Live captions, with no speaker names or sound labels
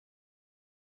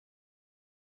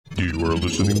You are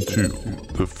listening to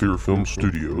the Fear Film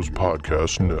Studios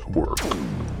Podcast Network.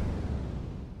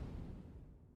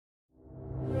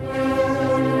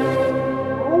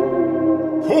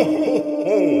 Ho, ho,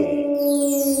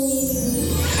 ho!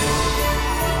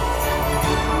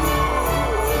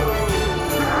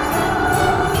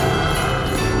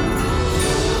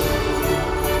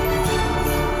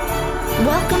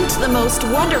 Welcome to the most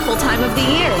wonderful time of the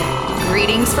year.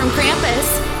 Greetings from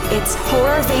Krampus. It's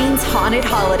Horror Veins Haunted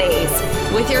Holidays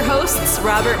with your hosts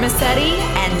Robert Massetti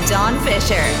and Dawn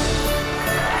Fisher.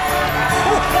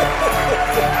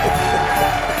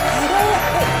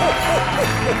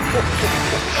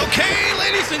 Okay,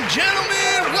 ladies and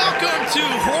gentlemen, welcome to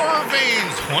Horror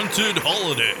Veins Haunted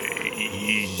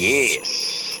Holidays.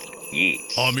 Yes.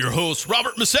 I'm your host,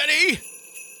 Robert Massetti.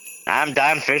 I'm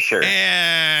Don Fisher.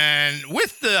 And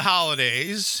with the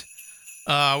holidays,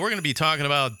 we're going to be talking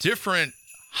about different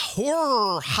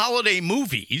horror holiday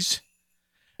movies.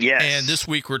 Yes. And this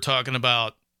week we're talking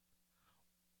about,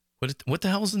 what the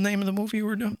hell is the name of the movie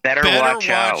we're doing? Better Watch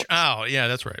Out. Oh, yeah,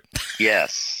 that's right.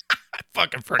 Yes. I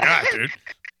fucking forgot, dude.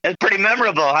 It's pretty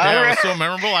memorable, huh? Yeah, it was so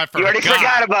memorable, I forgot. You already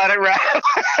forgot about it, right?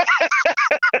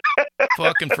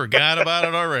 Fucking forgot about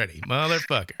it already,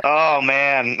 motherfucker. Oh,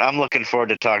 man. I'm looking forward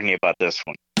to talking to you about this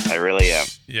one. I really am.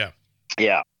 Yeah.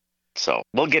 Yeah. So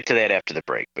we'll get to that after the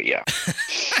break, but yeah.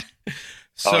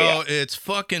 So It's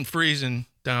fucking freezing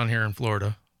down here in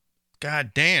Florida.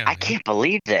 God damn. I can't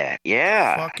believe that.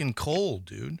 Yeah. Fucking cold,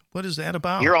 dude. What is that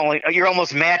about? You're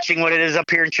almost matching what it is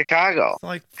up here in Chicago. It's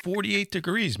like 48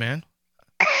 degrees, man.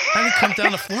 I didn't come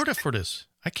down to Florida for this.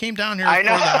 I came down here for I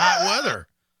know. the hot weather.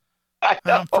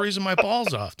 I'm freezing my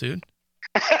balls off, dude.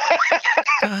 What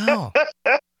the hell?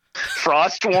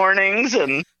 Frost warnings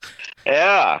and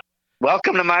yeah.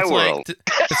 Welcome to my world.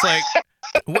 It's like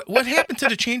what happened to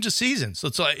the change of seasons? So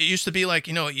it's like it used to be like,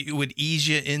 it would ease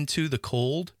you into the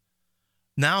cold.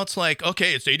 Now it's like,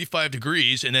 okay, it's 85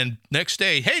 degrees, and then next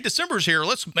day, hey, December's here.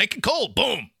 Let's make it cold.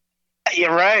 Boom.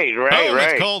 You're right. Boom,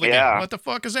 Right. It's cold again. Yeah. What the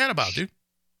fuck is that about, dude?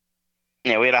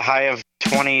 Yeah, we had a high of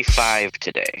 25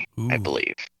 today, I Ooh.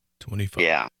 believe. 25.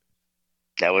 Yeah,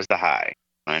 that was the high.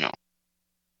 I know.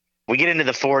 We get into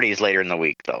the 40s later in the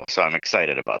week, though, so I'm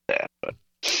excited about that.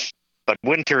 But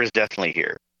winter is definitely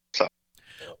here. So,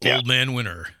 yeah. Old man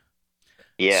winter.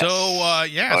 Yes.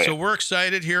 So, so we're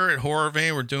excited here at Horror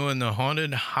Vein. We're doing the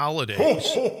Haunted Holidays.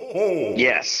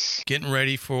 Yes. Getting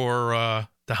ready for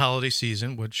the holiday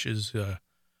season, which is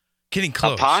getting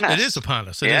close. Upon us. It is upon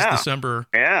us. It is Yeah. December.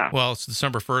 Yeah. Well, it's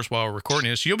December 1st while we're recording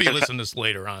this. You'll be listening to this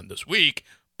later on this week,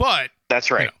 but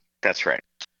That's right. You know. That's right.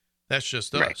 that's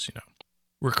just Right. us,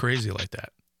 We're crazy like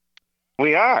that.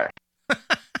 We are.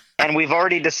 And we've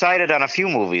already decided on a few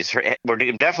movies. We're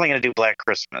definitely going to do Black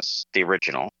Christmas, the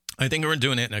original. I think we're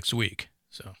doing it next week.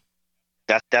 So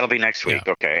That'll be next week.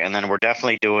 Yeah. Okay. And then we're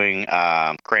definitely doing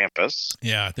Krampus.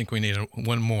 yeah, I think we need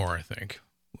one more. I think,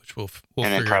 which we'll And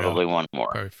then figure it probably out. one more.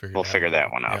 Probably figure We'll it figure out.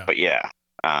 that one out. Yeah. But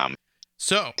yeah.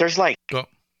 So There's like, go.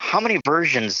 how many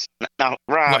versions? Now,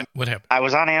 Rob, What happened? I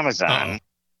was on Amazon. Uh-oh.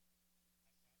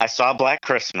 I saw Black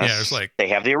Christmas. Yeah, there's like- they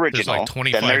have the original. like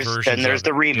 25 versions Then there's of the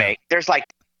it. remake. There's like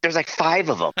 5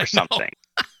 of them or something.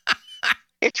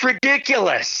 It's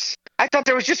ridiculous. I thought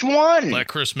there was just one. Black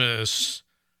Christmas.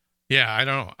 Yeah, I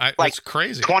don't know. Like it's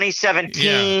crazy.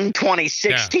 2017,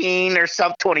 2016, or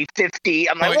some 2050.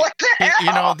 I'm like, Well, what the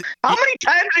hell? How many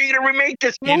times are you going to remake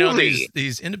this movie?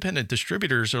 These independent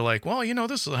distributors are like, well,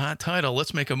 this is a hot title.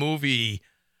 Let's make a movie.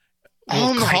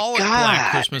 Oh, We'll my call it God.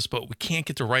 Black Christmas, but we can't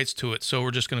get the rights to it, so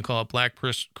we're just going to call it Black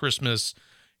Christmas.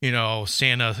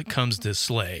 Santa comes to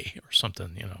slay or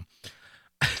something.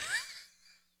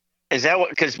 Is that what?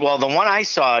 Because the one I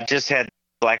saw just had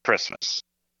Black Christmas,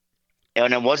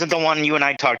 and it wasn't the one you and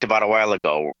I talked about a while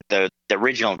ago. The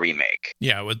original remake.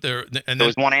 Yeah, with there and There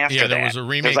was one after yeah, that. there was a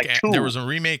remake. There's like 2. There was a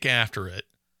remake after it.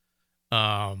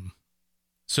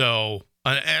 So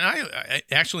and I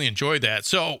actually enjoyed that.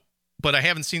 So, but I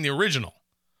haven't seen the original,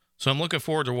 so I'm looking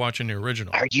forward to watching the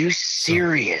original. Are you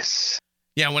serious?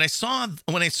 Yeah, when I saw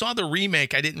the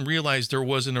remake, I didn't realize there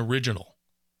was an original.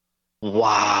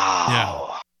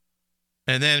 Wow.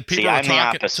 And then people I'm the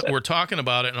opposite. were talking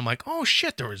about it, and I'm like, oh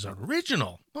shit, there was an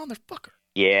original, motherfucker.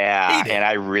 Yeah, Hate it. and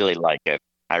I really like it.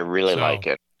 I really like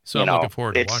it. So I'm looking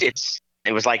forward to watching.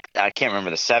 It was like, I can't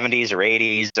remember, the 70s or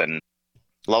 80s, and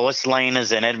Lois Lane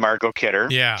is in it, Margot Kidder.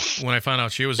 Yeah, when I found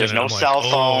out she was There's in it, no I'm like, cell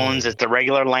phones. oh, It's the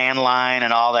regular landline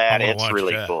and all that. I wanna It's watch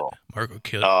really that. cool. Margot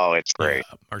Kidder. Oh, it's great.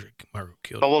 Yeah, Margot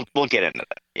Kidder. But we'll get into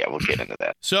that. Yeah, we'll get into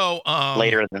that So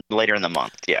later in the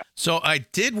month. Yeah. So I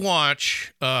did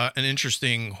watch an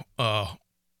interesting. Well,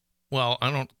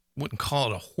 I wouldn't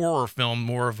call it a horror film,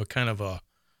 more of a kind of a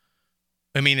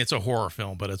I mean, it's a horror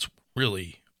film, but it's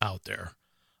really out there.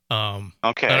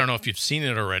 Okay. I don't know if you've seen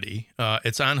it already.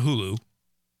 It's on Hulu.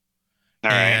 All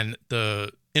right. And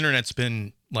the internet's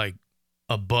been like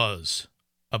a buzz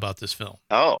about this film.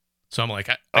 Oh, So I'm like,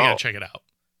 I gotta check it out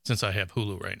since I have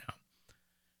Hulu right now.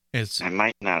 It's I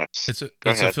might not have. it's a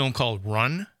Go it's a ahead. film called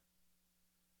Run.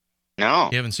 No,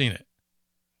 You haven't seen it.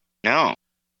 no.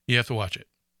 You have to watch it.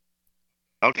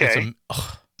 Okay.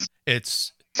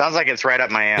 It's Sounds like it's right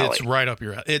up my alley. it's right up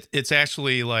your alley. It's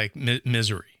actually like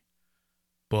Misery,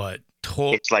 but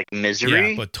It's like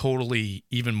Misery. yeah, but totally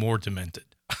even more demented.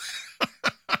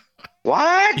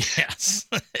 What? Yes,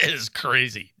 it is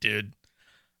crazy, dude.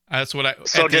 That's what I.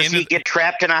 So at the does end he of- get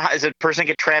trapped in a? Is a person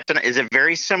get trapped in? Is it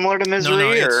very similar to Misery? No,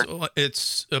 or?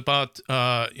 it's about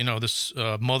this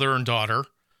mother and daughter.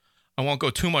 I won't go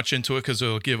too much into it because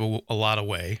it'll give a lot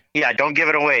away. Yeah, don't give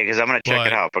it away because I'm going to check But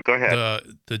it out. But go ahead.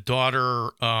 The daughter,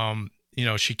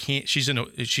 she can't.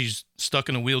 She's stuck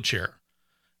in a wheelchair,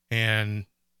 and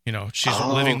she's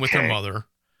living with her Okay. mother,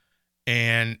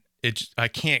 and I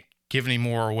can't give any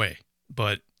more away,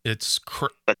 but it's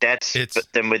But that's. it's-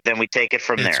 But then we take it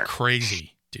from it's there.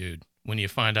 crazy, dude. When you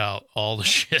find out all the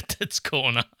shit that's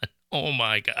going on, oh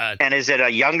my god! And is it a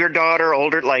younger daughter,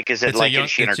 older? Like, is it It's like a young,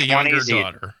 is she in her it's a younger 20s?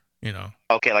 daughter,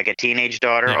 Okay, like a teenage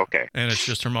daughter. Yeah. Okay. and it's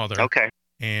just her mother. Okay.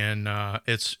 And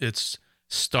it's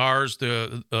stars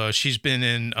she's been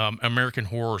in American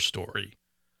Horror Story.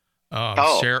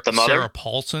 The mother? Sarah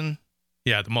Paulson.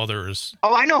 Yeah, the mother is.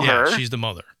 Oh, I know Yeah, her. she's the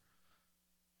mother.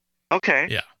 Okay.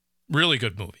 Yeah, really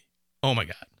good movie. Oh my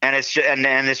god. And it's just, and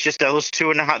it's just those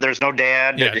two in the house. There's no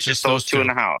dad. Yeah, it's just those two in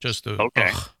the house. Just the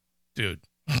Okay. dude.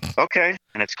 Okay.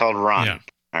 And it's called Run. Yeah.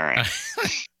 All right.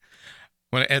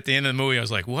 When at the end of the movie, I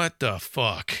was like, "What the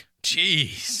fuck?"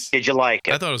 Jeez. Did you like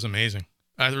I it? thought it was amazing.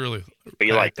 I really.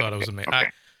 You I liked thought it was amazing. Okay.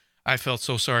 I felt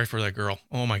so sorry for that girl.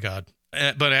 Oh my god.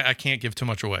 But I can't give too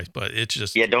much away. But it's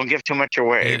just. Yeah, don't give too much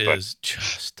away. It but is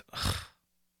just.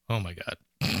 Oh my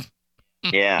god.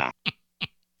 Yeah.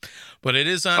 But it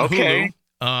is on Okay.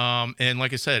 Hulu. And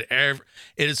like I said,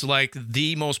 it is like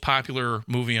the most popular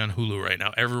movie on Hulu right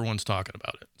now. Everyone's talking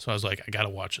about it. So I was like, I got to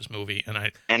watch this movie.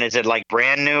 And And is it like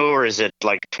brand new or is it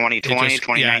like 2020,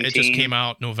 2019? it just came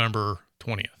out November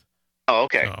 20th. Oh,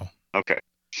 okay. So, Okay.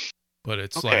 but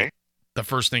it's Okay. like the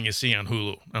first thing you see on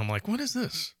Hulu. And I'm like, what is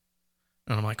this?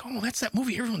 And I'm like, oh, that's that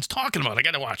movie everyone's talking about. I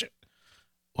got to watch it.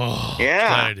 Oh, Yeah.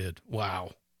 glad I did.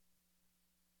 Wow.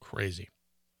 Crazy.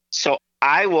 So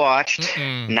I watched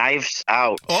Mm-mm. Knives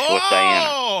Out with Diana.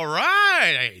 Oh,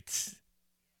 right.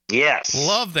 Yes.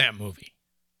 Love that movie.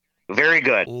 Very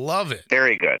good. Love it.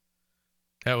 Very good.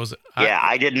 That was Yeah,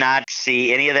 I did not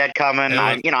see any of that coming.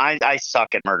 It was- I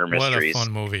suck at murder what a mysteries.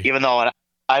 fun movie. Even though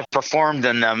I've performed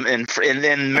in them in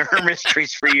murder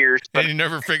mysteries for years, but And you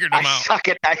never figured them I out. suck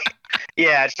at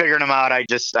figuring them out. I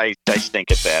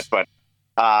stink at that. But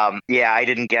I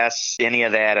didn't guess any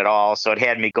of that at all. So it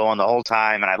had me going the whole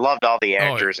time, and I loved all the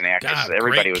actors and actresses. God,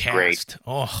 Everybody was great great. cast.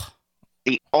 Oh,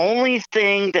 The only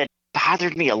thing that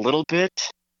bothered me a little bit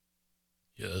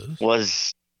yes.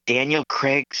 was Daniel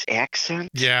Craig's accent.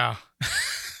 Yeah.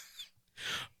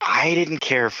 I didn't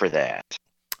care for that.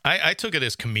 I took it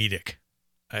as comedic.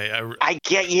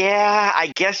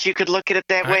 I guess you could look at it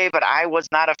that way, but I was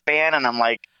not a fan, and I'm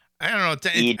like, I don't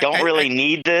know. you don't really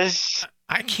need this.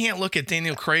 I can't look at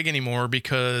Daniel Craig anymore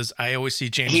because I always see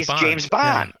James He's Bond. James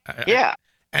Bond. Yeah,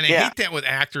 And I Yeah. hate that with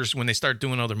actors when they start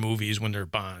doing other movies when they're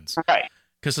Bonds. right.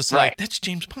 Because it's Right. like, that's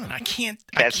James Bond. I can't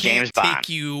That's James Bond. take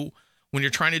you when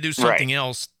you're trying to do something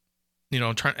else.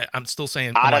 I'm still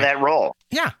saying Out I'm of like, that role.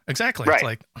 Yeah, exactly. Right. It's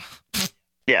like,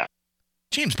 Yeah.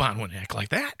 James Bond wouldn't act like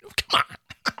that. Come on.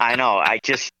 I know.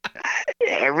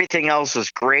 Everything else was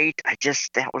great.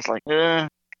 That was like,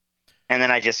 And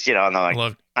then I just, I'm I like,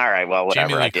 love all right, well, whatever.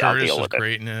 Jamie Lee I'll Curtis deal was with it.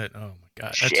 great in it. Oh my god,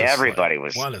 that's just Everybody like,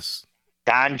 was. What is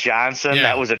Don Johnson, Yeah.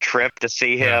 that was a trip to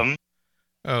see Yeah. him.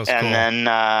 that was And cool. then,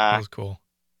 that was cool.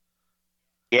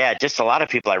 just a lot of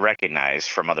people I recognize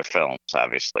from other films,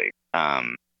 obviously. I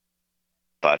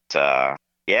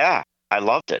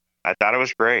loved it. I thought it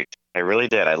was great. I really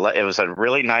did. It was a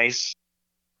really nice,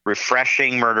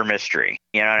 refreshing murder mystery.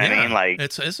 You know what I mean? Like,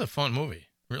 it's a fun movie.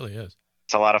 It really is.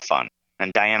 it's a lot of fun.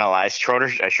 And Diana, I showed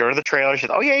her the trailer. She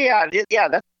said, "Oh yeah,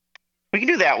 we can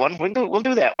do that one. We'll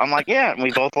do that." I'm like, "Yeah," and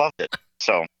we both loved it.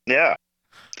 So yeah.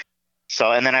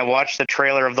 So and then I watched the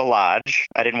trailer of The Lodge.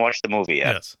 I didn't watch the movie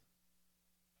yet, Yes.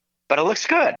 but it looks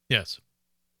good. Yes.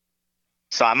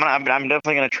 So I'm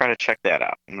definitely gonna try to check that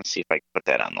out. I'm gonna see if I can put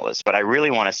that on the list. But I really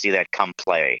want to see that come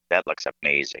play. That looks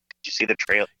amazing. Did you see the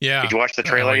trailer? Yeah. Did you watch the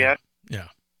trailer yeah. yet? Yeah.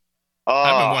 Oh,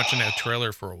 I've been watching that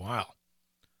trailer for a while.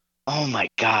 Oh my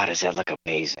God, does that look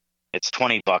amazing? It's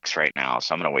 $20 right now,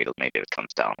 so I'm gonna wait till maybe it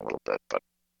comes down a little bit.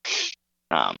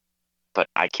 But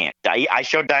I can't. I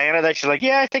showed Diana that. She's like,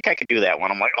 yeah, I think I could do that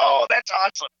one. I'm like, oh, that's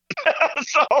awesome.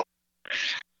 So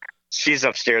she's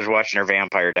upstairs watching her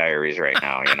Vampire Diaries right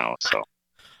now, so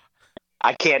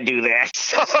I can't do that.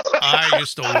 So. I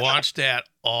used to watch that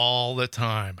all the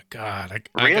time. God,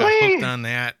 I Really? got hooked on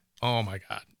that. Oh my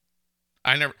God.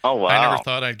 Oh, wow. I never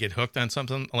thought I'd get hooked on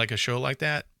something like a show like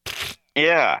that.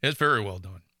 Yeah. It's very well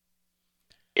done.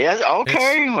 Yeah.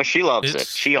 Okay. Well, she loves it.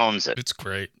 She owns it. It's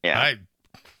great. Yeah.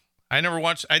 I never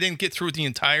watched. I didn't get through the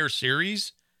entire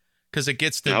series because it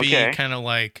gets to be kind of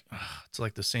like it's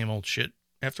like the same old shit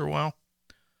after a while.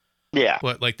 Yeah.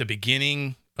 But like the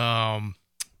beginning,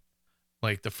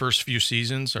 like the first few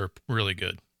seasons are really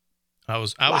good. I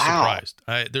was surprised.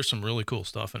 There's some really cool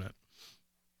stuff in it.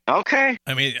 Okay.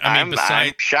 I mean, I'm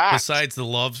shocked. besides the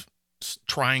love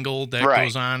triangle that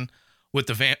goes on with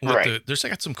there's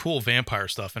got some cool vampire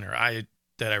stuff in there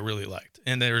that I really liked.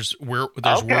 And there's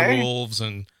werewolves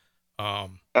and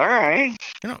all right.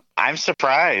 I'm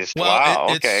surprised. Well,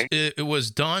 wow. It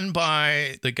was done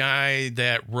by the guy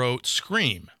that wrote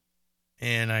Scream,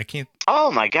 and I can't. Oh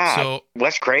my God! So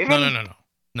Wes Craven?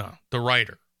 No. The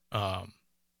writer.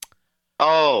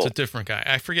 Oh, it's a different guy.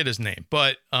 I forget his name,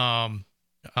 but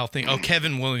I'll think. Oh,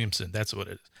 Kevin Williamson. That's what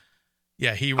it is.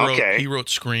 Yeah, he wrote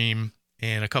Scream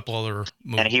and a couple other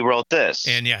movies. And he wrote this.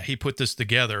 And yeah, he put this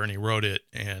together and he wrote it,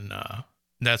 and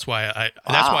that's why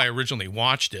I originally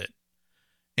watched it.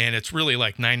 And it's really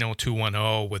like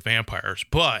 90210 with vampires,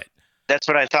 but that's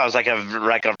what I thought. It was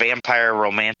like a vampire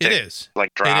romantic. It is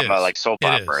like drama, like soap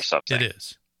opera or something. It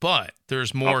is, but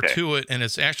there's more to it, and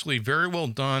it's actually very well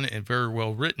done and very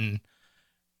well written.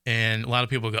 And a lot of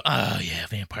people go, "Oh yeah,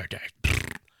 Vampire Diaries,"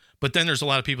 but then there's a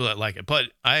lot of people that like it. But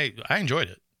I enjoyed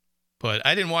it, but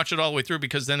I didn't watch it all the way through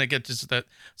because then it gets that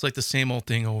it's like the same old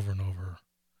thing over and over.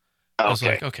 I was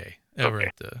like, okay.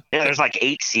 Right, there's like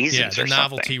 8 seasons. Yeah, the or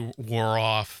novelty something. wore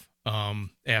off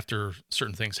after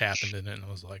certain things happened in it, and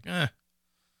I was like, eh.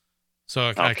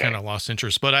 So I kind of lost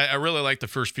interest, but I really liked the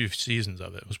first few seasons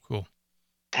of it. It was cool.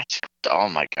 Oh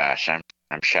my gosh, I'm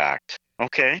shocked.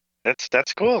 Okay,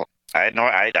 that's cool. I've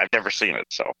never seen it,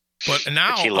 so. But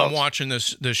now I'm watching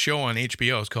this show on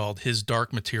HBO. It's called His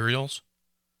Dark Materials.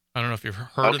 I don't know if you've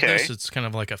heard of this. It's kind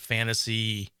of like a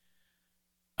fantasy.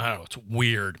 I don't know. It's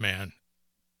weird, man.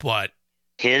 But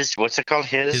what's it called?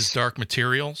 His Dark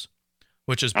Materials,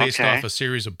 which is based off a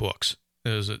series of books.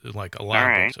 There's like a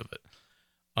lot of books of it.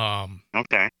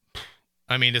 Okay.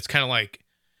 I mean, it's kind of like,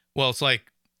 it's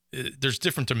like there's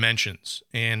different dimensions,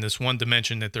 and this one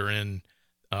dimension that they're in,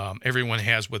 everyone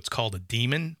has what's called a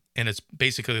demon, and it's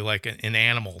basically like an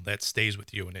animal that stays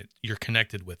with you, and you're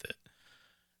connected with it.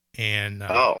 And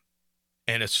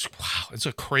and it's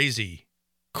a crazy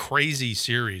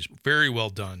series, very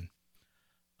well done.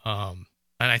 And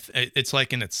it's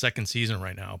like in its second season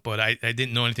right now, but I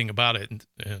didn't know anything about it,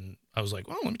 and I was like,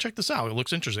 well, let me check this out. It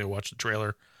looks interesting. I watched the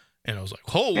trailer, and I was like,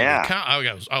 holy cow!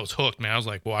 I was hooked, man. I was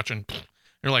like watching,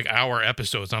 they're like hour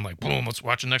episodes. I'm like, boom, let's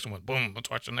watch the next one. Boom,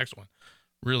 let's watch the next one.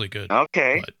 Really good.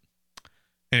 Okay. But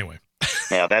anyway.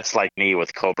 Yeah, that's like me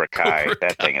with Cobra Kai.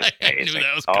 That thing is amazing.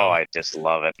 I just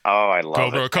love it. Oh, I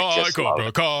love it.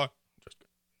 Cobra Kai.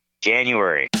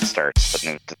 January starts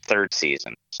the 3rd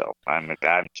season, so I'm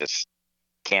just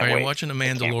can't wait. Are you watching The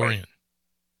Mandalorian?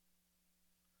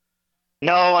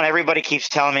 No, and everybody keeps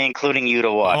telling me, including you,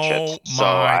 to watch it. Oh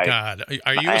my God!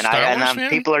 Are you a Star Wars fan?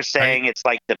 People are saying it's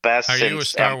like the best. Are you a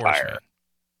Star Wars fan?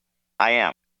 I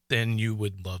am. Then you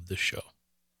would love the show.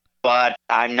 But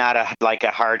I'm not a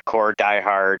hardcore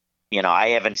diehard. I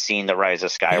haven't seen The Rise of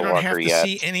Skywalker yet. You don't have to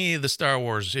see any of the Star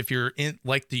Wars if you're in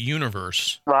like the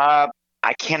universe. Rob,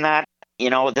 I cannot.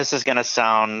 This is gonna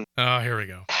sound. Oh, here we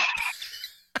go.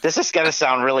 This is gonna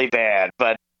sound really bad,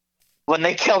 but when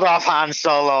they killed off Han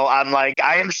Solo, I'm like,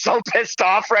 I am so pissed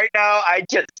off right now.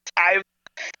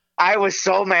 I was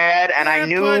so mad, and I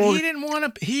knew. But he didn't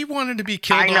want to. He wanted to be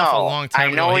killed off a long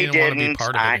time ago. He didn't want to be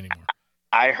part of it anymore.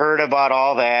 I heard about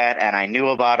all that, and I knew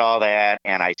about all that,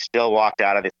 and I still walked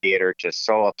out of the theater just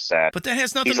so upset. But that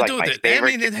has nothing to do with it. I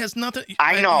mean, it has nothing.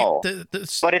 I know,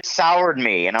 but it soured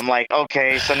me, and I'm like,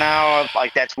 okay, so now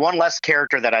that's one less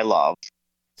character that I love,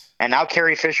 and now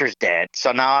Carrie Fisher's dead,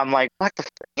 so now I'm like, what the,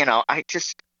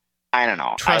 I don't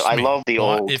know. I love the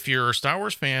old. If you're a Star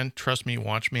Wars fan, trust me,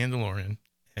 watch Mandalorian,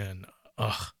 and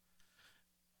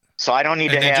So I don't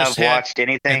need to have watched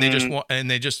anything. And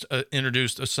they just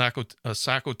introduced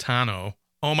Ahsoka Tano.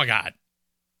 Oh my God,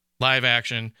 live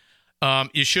action.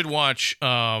 You should watch.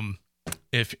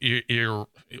 If it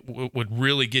would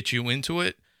really get you into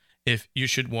it, if you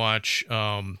should watch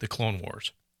the Clone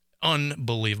Wars.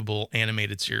 unbelievable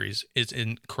animated series. It's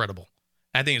incredible.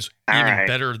 I think it's All even right.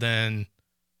 better than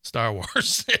Star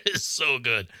Wars. It's so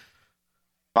good.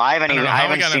 Well, I haven't I don't know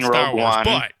how we got seen on Star Rogue Wars, One.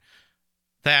 but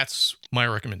that's my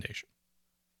recommendation.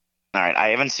 All right, I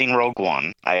haven't seen Rogue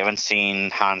One. I haven't seen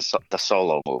the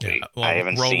Solo movie. Yeah, well, I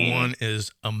haven't Rogue seen. One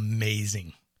is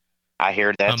amazing. I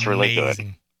hear that's really good.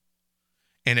 Amazing.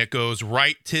 And it goes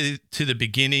right to the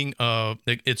beginning of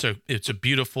it's a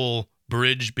beautiful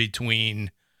bridge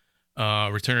between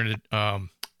Return to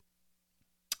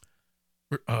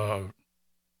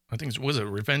I think was it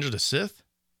Revenge of the Sith?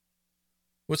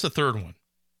 What's the third one?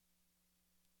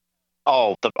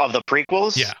 Oh, of the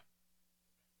prequels? Yeah.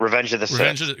 Revenge of the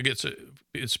Sith.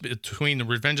 It's between the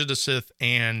Revenge of the Sith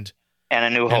and And A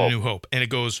New A Hope. New Hope. And it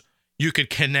goes, you could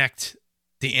connect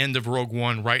the end of Rogue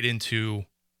One right into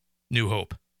New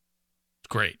Hope. It's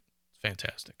great. It's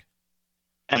fantastic.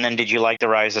 And then did you like The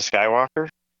Rise of Skywalker?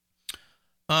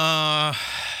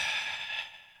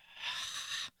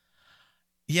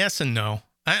 Yes and no.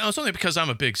 It's only because I'm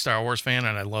a big Star Wars fan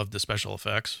and I love the special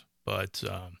effects. But,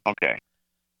 Okay.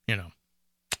 you know.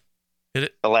 The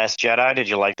Last Jedi, did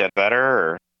you like that better?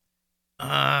 Or?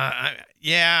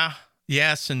 Yeah.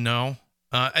 Yes and no.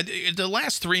 The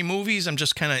last three movies I'm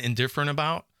just kind of indifferent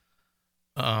about.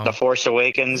 The Force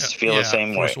Awakens feel the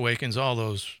same Force way. Awakens, all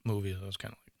those movies, I was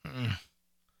kind of like,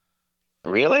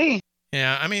 Really?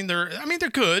 yeah. I mean, they're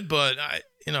good, but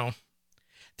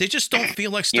they just don't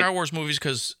feel like Star Wars movies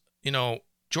because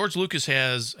George Lucas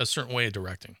has a certain way of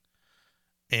directing,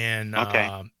 and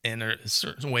and a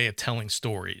certain way of telling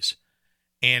stories,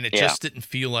 and it just didn't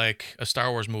feel like a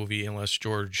Star Wars movie unless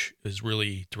George is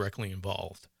really directly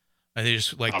involved. And they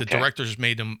just the directors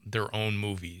made them their own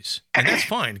movies, and that's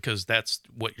fine because that's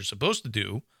what you're supposed to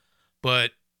do.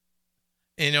 But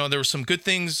there were some good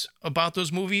things about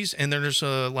those movies, and then there's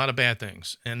a lot of bad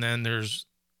things, and then there's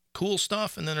cool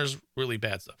stuff, and then there's really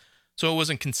bad stuff. So it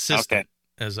wasn't consistent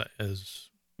as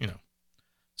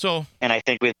So. And I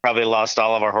think we've probably lost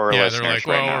all of our horror listeners. They're like,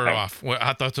 right well, now. we're off. Well,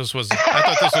 I thought this was a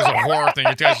horror thing.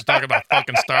 You guys are talking about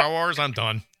fucking Star Wars. I'm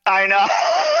done. I know.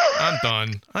 I'm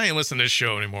done. I ain't listening to this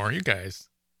show anymore. You guys.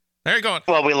 There you go.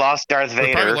 Well, we lost Darth Vader.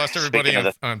 We probably lost everybody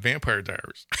Speaking on Vampire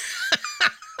Diaries.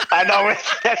 I know.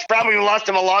 That's probably we lost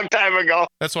him a long time ago.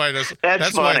 That's why That's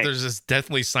why funny. there's this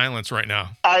deathly silence right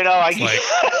now. I know.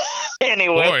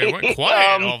 Anyway. Boy, it went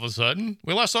quiet all of a sudden.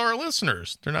 We lost all our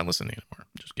listeners. They're not listening anymore. I'm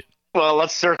just kidding. Well,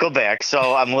 let's circle back.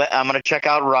 So I'm going to check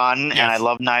out Run, and I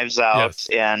love Knives Out. Yes.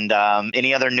 And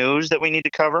any other news that we need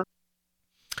to cover?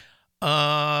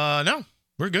 No,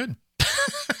 we're good.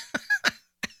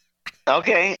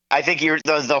 Okay. I think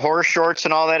the horror shorts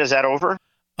and all that, is that over?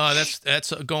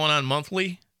 That's going on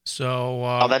monthly.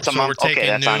 So that's a month. We're taking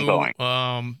that's new,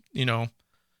 ongoing.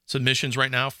 Submissions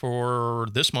right now for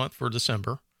this month for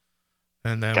December,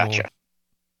 and then Gotcha.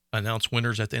 we'll announce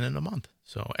winners at the end of the month.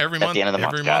 So every At the end of the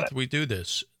month, every got month it. we do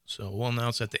this. So we'll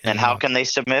announce at the end. And of the how month. can they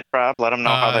submit, Rob? Let them know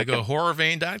how they go can.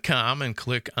 horrorvein.com and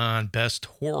click on Best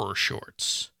Horror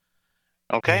Shorts.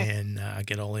 Okay. And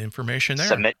get all the information there.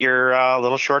 Submit your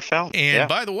little short film. And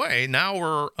by the way, now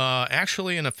we're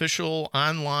actually an official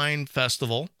online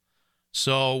festival.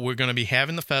 So we're going to be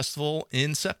having the festival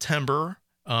in September,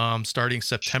 starting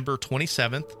September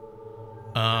 27th.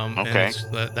 Okay.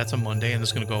 And that's a Monday, and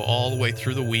it's going to go all the way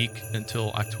through the week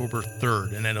until October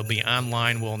 3rd. And then it'll be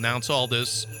online. We'll announce all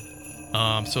this.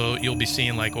 So you'll be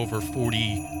seeing like over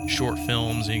 40 short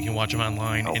films, and you can watch them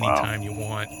online anytime you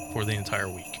want for the entire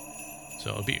week. So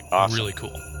it'll be really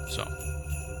cool. So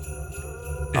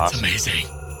it's amazing.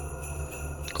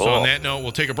 Cool. So on that note,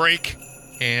 we'll take a break.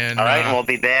 And all right, and we'll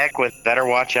be back with Better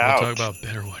Watch Out. We'll talk about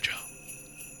Better Watch Out.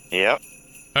 Yep.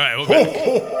 All right, we'll be back.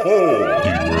 You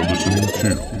are listening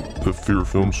to the Fear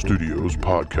Film Studios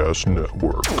Podcast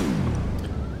Network.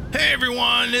 Hey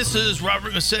everyone, this is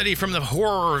Robert Massetti from the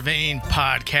Horror Vein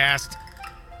Podcast.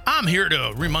 I'm here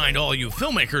to remind all you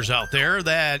filmmakers out there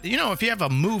that, if you have a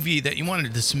movie that you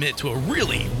wanted to submit to a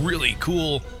really, really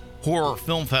cool horror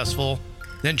film festival,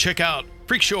 then check out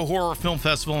Freak Show Horror Film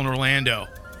Festival in Orlando.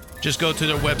 Just go to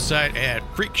their website at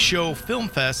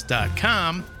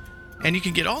freakshowfilmfest.com and you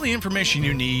can get all the information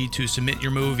you need to submit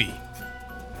your movie.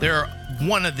 They're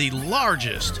one of the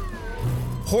largest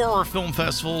horror film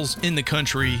festivals in the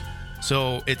country,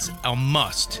 so it's a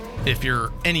must if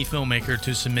you're any filmmaker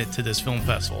to submit to this film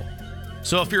festival.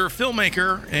 So if you're a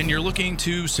filmmaker and you're looking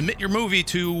to submit your movie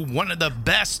to one of the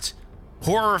best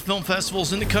horror film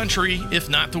festivals in the country, if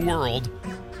not the world,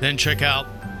 then check out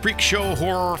Freak Show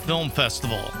Horror Film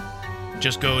Festival.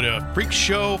 Just go to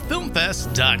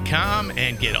freakshowfilmfest.com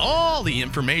and get all the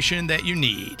information that you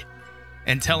need.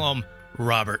 And tell them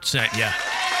Robert sent ya.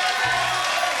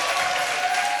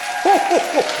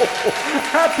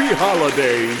 Happy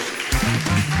holidays.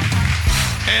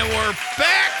 And we're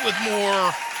back with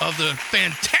more of the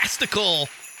fantastical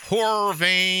horror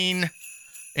vein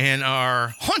and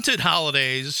our haunted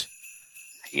holidays.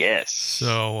 Yes.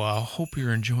 So hope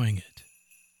you're enjoying it.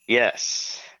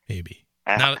 Yes. Maybe.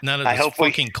 I- Now that I it's hope we-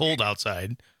 fucking cold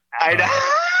outside. I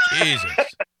know. Jesus.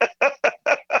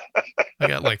 I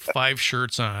got like 5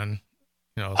 shirts on.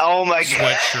 You know, Oh my God.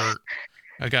 sweatshirt.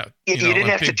 I got You know, didn't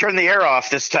a have to big, turn the air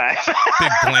off this time.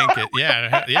 big blanket.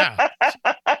 Yeah.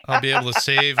 I'll be able to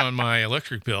save on my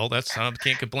electric bill. That's I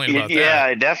can't complain about that.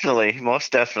 Yeah, definitely.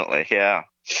 Most definitely. Yeah.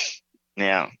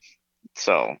 Yeah.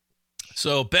 So.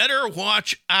 So better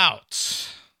watch out.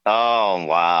 Oh,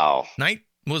 wow.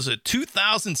 Was it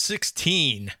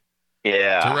 2016?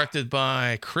 Yeah. Directed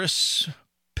by Chris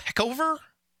Peckover.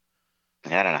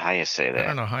 I don't know how you say I don't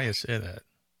that. know how you say that.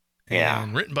 Yeah.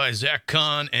 And written by Zach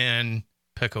Kahn and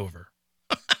Peckover.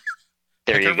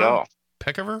 There you Peckover? go.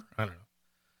 Peckover? I don't know.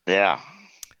 Yeah.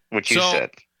 What you So, said.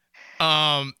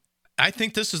 I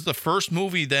think this is the first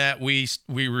movie that we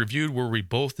reviewed where we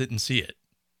both didn't see it.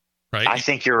 Right? I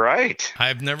think you're right.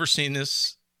 I've never seen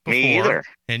this before. Me either.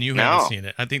 And you No. haven't seen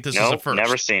it. I think this is a Nope, first.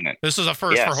 never seen it. This is a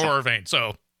first Yes. for Horror Vein.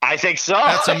 So I think so.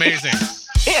 that's amazing.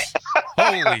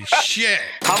 Holy shit.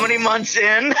 How many months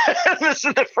in? This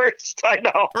is the first. I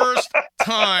know. First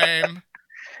time.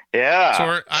 Yeah.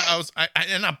 So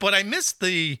but I missed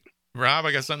the Rob.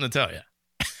 I got something to tell you.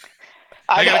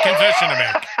 I got a confession to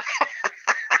make.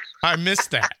 I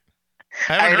missed that.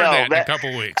 I haven't I heard know, that in a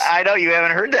couple weeks. I know you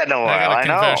haven't heard that in a I while. got a I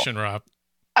know. confession, Rob.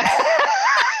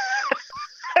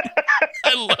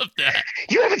 I love that.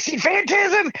 You haven't seen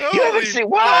Phantasm? You Holy haven't seen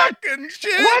what? fucking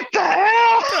shit. What the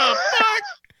hell? the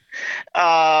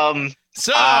fuck?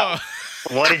 So,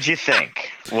 What did you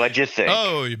think? What'd you think?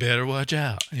 oh, you better watch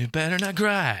out. You better not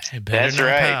cry. You better That's not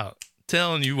right. pout.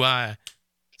 Telling you why.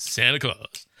 Santa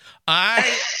Claus.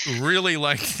 I really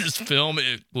liked this film.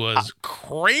 It was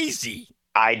crazy.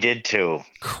 I did too.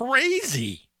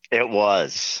 Crazy. It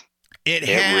was. It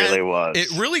really was. It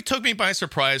really took me by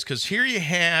surprise because here you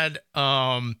had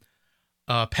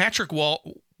Patrick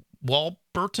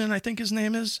Warburton, I think his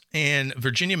name is, and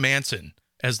Virginia Manson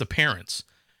as the parents.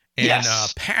 And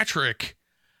Yes. Patrick,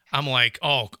 I'm like,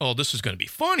 oh, this is going to be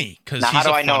funny because Now, how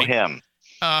do I know him?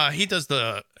 He does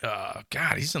the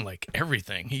God. He's in like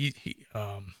everything. He's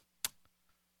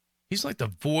like the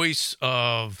voice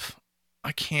of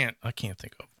I can't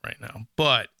think of right now.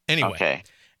 But anyway. Okay.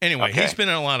 Anyway, Okay. he's been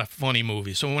in a lot of funny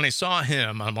movies. So when I saw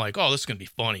him, I'm like, oh, this is going to be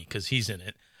funny because he's in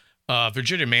it.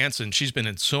 Virginia Manson, she's been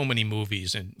in so many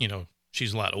movies, and, you know,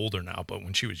 she's a lot older now, but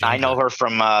when she was younger. I know her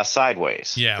from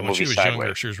Sideways. Yeah, the when she movie was Sideways.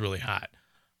 younger, she was really hot.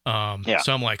 Yeah.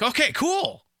 So I'm like, okay,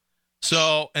 cool.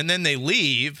 So, and then they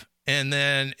leave, and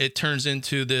then it turns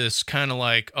into this kind of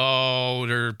like, oh,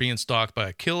 they're being stalked by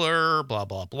a killer, blah,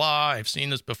 blah, blah. I've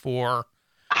seen this before.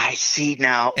 I see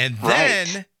now. And Right.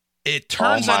 then it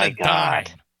turns Oh on my a God.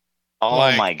 dime. Oh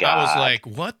Like, my God. I was like,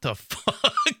 what the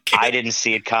fuck? I didn't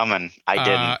see it coming. I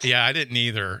didn't. Yeah, I didn't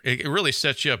either. It really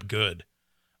sets you up good.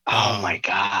 Oh my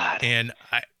God. And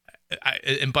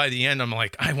and by the end, I'm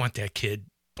like, I want that kid.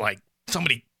 Like,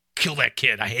 somebody kill that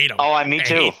kid. I hate him. Oh, me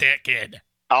too. I hate that kid.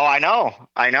 Oh, I know.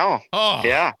 Oh,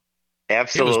 Yeah. It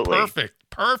Absolutely. was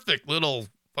perfect little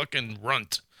fucking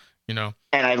runt. You know.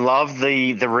 And I love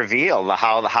the reveal,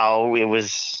 how it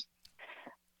was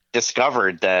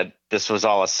discovered that this was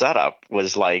all a setup.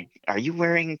 Was like, are you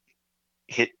wearing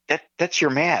that's your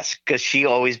mask? Because she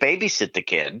always babysit the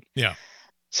kid. Yeah.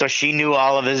 So she knew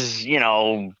all of his,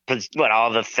 all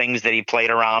the things that he played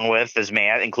around with,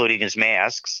 including his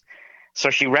masks. So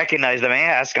she recognized the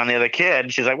mask on the other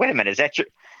kid. She's like, wait a minute, is that your?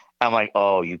 I'm like,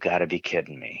 oh, you got to be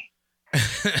kidding me.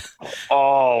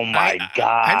 Oh my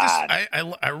God.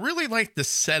 I really like the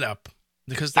setup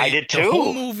because I did too. The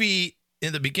whole movie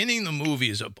in the beginning of the movie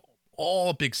is all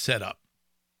a big setup.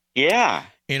 Yeah.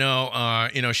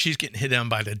 She's getting hit on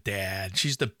by the dad.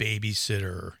 She's the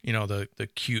babysitter, the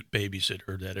cute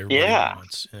babysitter that everybody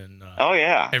wants. And Oh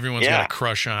yeah. everyone's got a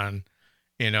crush on,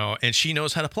 and she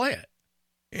knows how to play it.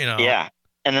 Yeah.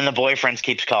 And then the boyfriend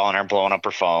keeps calling her, blowing up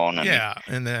her phone. And,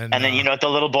 and then the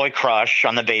little boy crush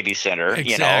on the babysitter.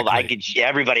 Exactly.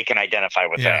 Everybody can identify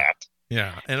with that.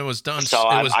 Yeah, and it was done. So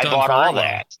it was I done bought very all well.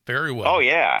 that. Very well. Oh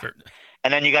yeah. Very-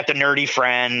 And then you got the nerdy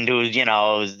friend who's,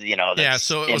 yeah.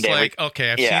 So it was into like,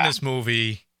 okay, I've seen this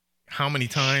movie how many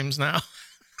times now?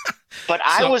 But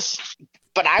I was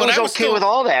okay still, with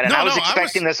all that, and No, I was no,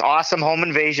 expecting this awesome home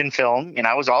invasion film, and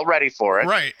I was all ready for it.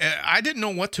 Right. I didn't know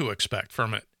what to expect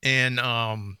from it. And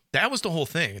that was the whole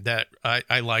thing that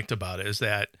I liked about it, is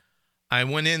that I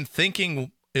went in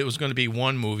thinking it was going to be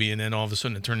one movie, and then all of a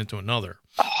sudden it turned into another.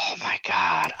 Oh my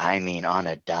God. I mean, on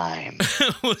a dime.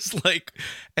 It was like,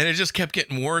 and it just kept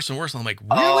getting worse and worse. And I'm like,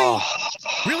 really? Oh,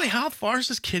 Really? How far is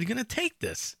this kid going to take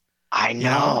this? I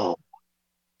know.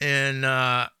 And,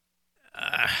 man,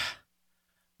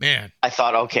 I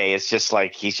thought, okay, it's just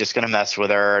like he's just gonna mess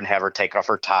with her and have her take off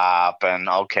her top, and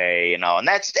okay, and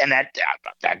that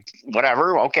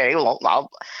whatever. Okay, well,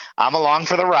 I'm along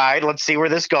for the ride. Let's see where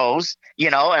this goes,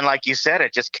 And like you said,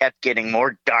 it just kept getting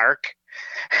more dark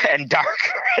and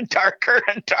darker and darker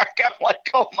and darker. I'm like,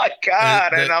 oh my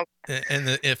God!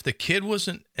 If the kid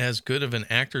wasn't as good of an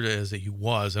actor as he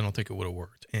was, I don't think it would have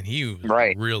worked. And he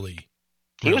was really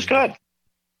he was good.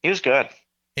 He was good.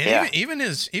 And even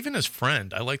his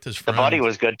friend, I liked his friend. The buddy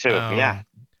was good too.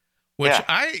 Which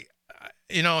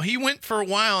he went for a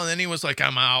while and then he was like,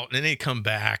 I'm out. And then he'd come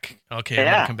back. Okay, I'm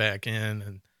going to come back in.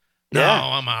 And no,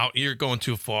 I'm out. You're going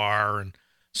too far. And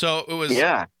so it was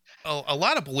a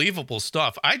lot of believable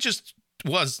stuff. I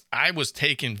was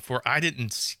taken for, I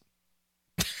didn't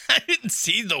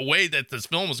see the way that this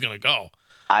film was going to go.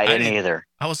 I didn't either.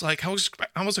 I was like,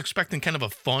 I was expecting kind of a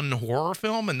fun horror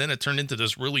film. And then it turned into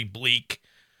this really bleak,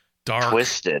 dark,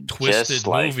 twisted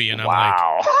movie, and I'm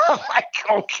wow. I'm like,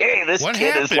 okay, this kid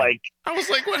happened? Is like. I was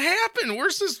like, what happened?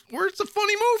 Where's the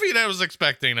funny movie that I was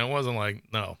expecting? I wasn't like,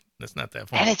 no, that's not that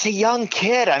funny. And it's a young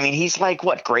kid. I mean, he's like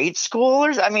what, grade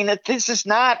schoolers? I mean, this is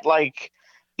not like,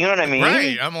 you know what I mean?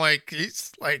 Right. I'm like,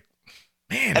 he's like,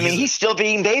 man. I mean, he's still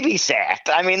being babysat.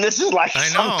 I mean, this is like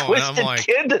some twisted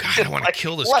kid. God, I want to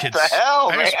kill this kid. What the hell,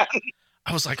 man?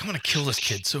 I was like, I want to kill this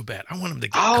kid so bad. I want him to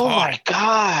get caught. Oh my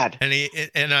God!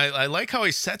 And I like how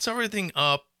he sets everything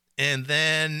up, and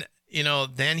then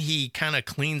then he kind of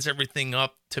cleans everything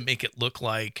up to make it look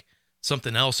like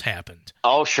something else happened.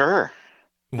 Oh sure.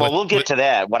 Well, we'll get to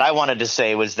that. What I wanted to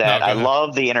say was that I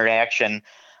love the interaction.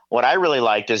 What I really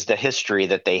liked is the history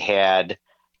that they had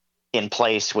in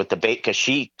place with the because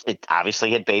she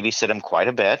obviously had babysit him quite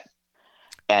a bit,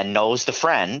 and knows the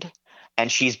friend. And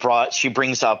she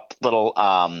brings up little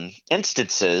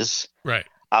instances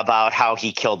about how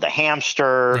he killed the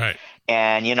hamster. Right.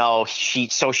 And, she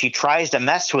tries to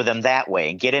mess with him that way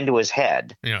and get into his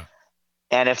head. Yeah.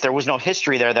 And if there was no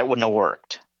history there, that wouldn't have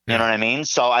worked. You know what I mean?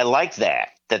 So I like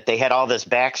that they had all this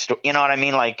backstory. You know what I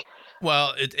mean? Like,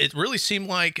 well, it really seemed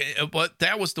like, but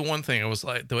that was the one thing I was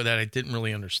like, that I didn't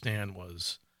really understand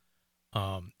was,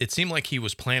 it seemed like he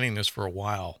was planning this for a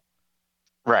while.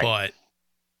 Right. But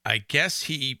I guess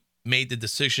he made the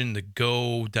decision to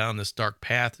go down this dark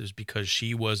path is because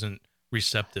she wasn't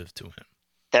receptive to him.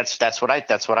 That's what I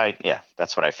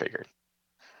figured.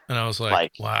 And I was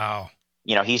like wow.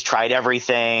 He's tried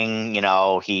everything,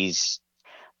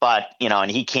 but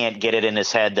and he can't get it in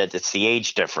his head that it's the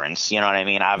age difference. You know what I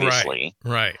mean? Obviously.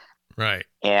 Right.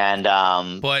 And,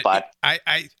 but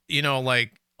I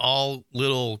like all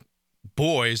little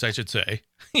boys, I should say,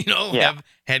 have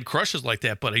had crushes like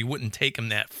that, but he wouldn't take him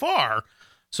that far.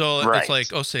 So it's like,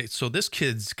 so this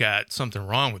kid's got something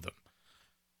wrong with him.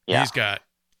 Yeah. He's got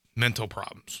mental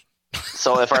problems.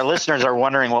 So if our listeners are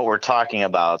wondering what we're talking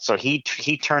about, so he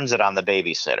turns it on the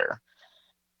babysitter,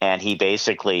 and he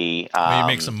basically he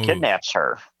makes a move. Kidnaps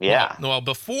her. Yeah. Well,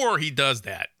 before he does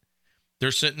that,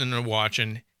 they're sitting in there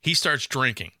watching. He starts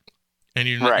drinking, and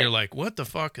you're like, what the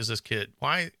fuck is this kid?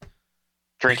 Why?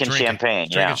 Drinking champagne.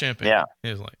 Drinking champagne. Yeah.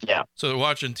 He's like, yeah. So they're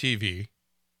watching TV,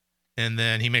 and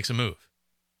then he makes a move.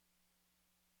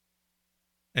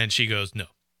 And she goes, no.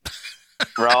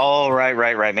 Oh,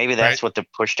 right. Maybe that's what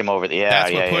pushed him over.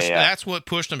 That's what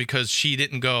pushed him, because she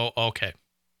didn't go, okay,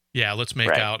 yeah, let's make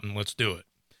out and let's do it.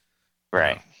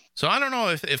 Right. So I don't know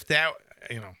if that,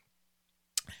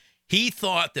 he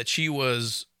thought that she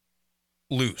was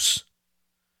loose.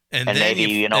 And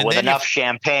maybe, with enough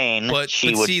champagne,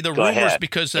 she would see the go rumors ahead.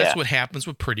 Because that's what happens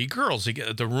with pretty girls.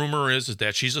 The rumor is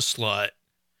that she's a slut,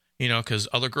 because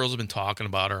other girls have been talking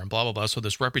about her and blah, blah, blah. So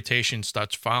this reputation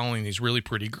starts following these really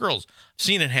pretty girls. I've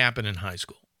seen it happen in high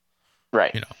school.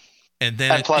 Right. And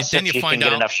then, then you find out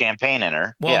get enough champagne in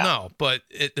her. Well, no, but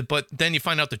then you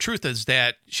find out the truth is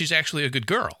that she's actually a good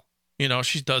girl.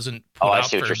 She doesn't put out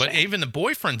for her. But even the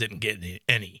boyfriend didn't get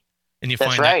any. And you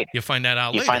find that you find that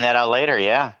out later. You find that out later,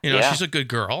 yeah. She's a good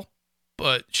girl,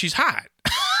 but she's hot.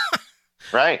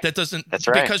 Right. That's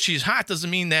right. Because she's hot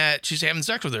doesn't mean that she's having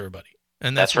sex with everybody.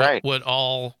 And that's what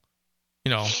all,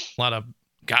 a lot of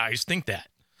guys think that.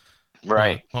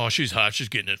 Right. Oh, she's hot. She's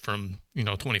getting it from,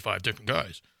 25 different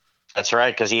guys. That's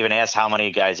right. Because he even asked how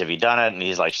many guys have you done it, and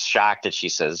he's like shocked that she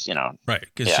says, Right.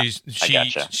 Because she's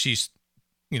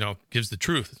gives the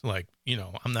truth. Like,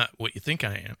 I'm not what you think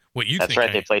I am. What you think. That's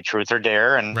right. They played truth or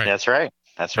dare, and that's right.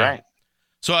 That's right.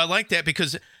 So I like that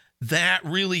because that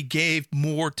really gave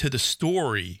more to the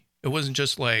story. It wasn't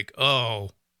just like, oh,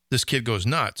 this kid goes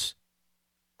nuts.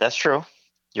 That's true.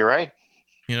 You're right.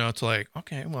 You know, it's like,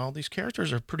 okay, well, these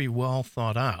characters are pretty well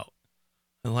thought out.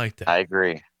 I like that. I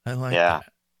agree. I like Yeah.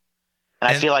 that. And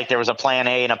I And- feel like there was a plan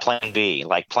A and a plan B.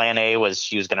 Like plan A was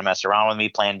she was going to mess around with me.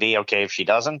 Plan B, okay, if she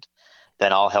doesn't,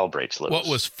 then all hell breaks loose. What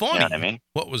was funny, You know what I mean?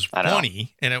 what was I know.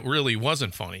 funny, and it really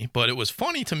wasn't funny, but it was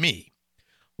funny to me,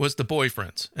 was the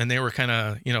boyfriends. And they were kind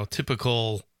of, you know,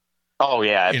 typical, Oh,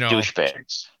 yeah, You know,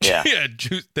 douchebags. Yeah,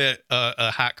 that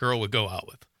a hot girl would go out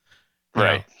with. You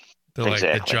right. know? They're like the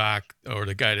Exactly. jock or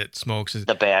the guy that smokes.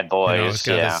 The bad You boys. know, he's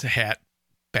got Yeah. his hat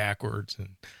backwards.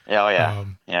 And, Oh, yeah.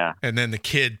 Yeah. and then the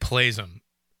kid plays him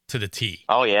to the T.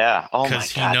 Oh, yeah. Oh, my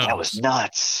 'Cause he God. That knows. was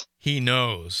nuts. He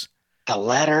knows. The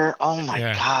letter. Oh, my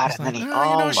Yeah. God. He's And then like, he,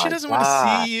 "Oh, you know, she my doesn't want to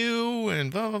God. see you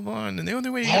and blah, blah, blah. And the only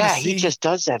way you're Yeah, going to see he just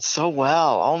does that so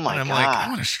well. Oh, my and I'm God. like, I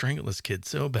want to strangle this kid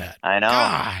so bad. I know.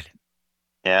 God.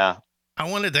 Yeah. I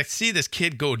wanted to see this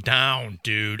kid go down,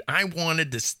 dude. I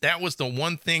wanted this. That was the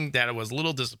one thing that I was a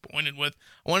little disappointed with.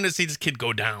 I wanted to see this kid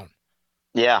go down.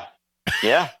 Yeah.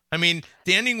 Yeah. I mean,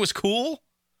 the ending was cool,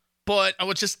 but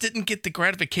I just didn't get the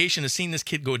gratification of seeing this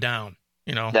kid go down.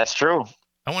 You know, That's true.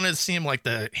 I wanted to see him like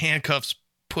the handcuffs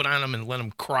put on him and let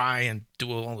him cry and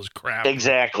do all this crap.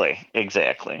 Exactly.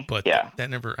 Exactly. But yeah. that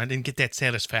never, I didn't get that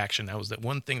satisfaction. That was the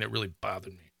one thing that really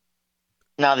bothered me.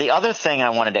 Now, the other thing I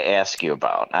wanted to ask you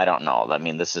about, I don't know. I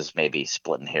mean, this is maybe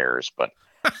splitting hairs, but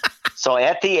so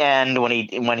at the end, when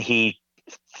he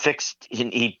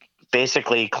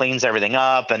basically cleans everything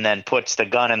up and then puts the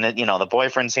gun in the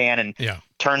boyfriend's hand and Yeah.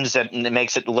 turns it and it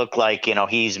makes it look like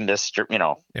he's Mr.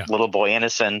 Yeah. little boy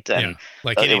innocent and Yeah.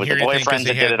 Like he it didn't was hear the anything 'cause boyfriend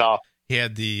that he did had, it all. he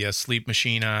had the sleep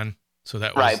machine on. So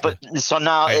that was Right, but so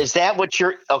now Right. is that what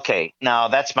you're okay? Now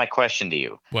that's my question to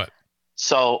you. what?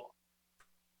 So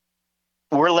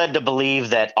we're led to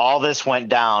believe that all this went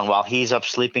down while he's up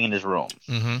sleeping in his room.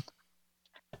 Mm-hmm.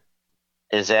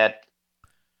 Is that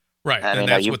Right. I And mean,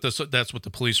 that's what the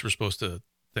police were supposed to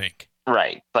think.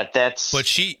 right? But that's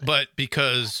But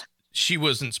because she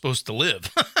wasn't supposed to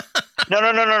live.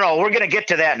 no. We're gonna get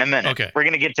to that in a minute. Okay. We're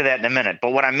gonna get to that in a minute.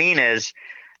 But what I mean is,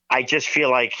 I just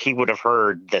feel like he would have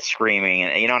heard the screaming,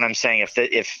 and you know what I'm saying.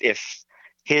 If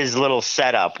his little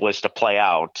setup was to play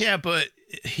out, Yeah, but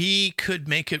he could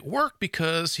make it work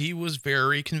because he was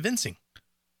very convincing.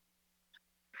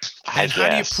 I And how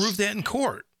do you guess. prove that in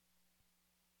court?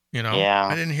 You know, Yeah.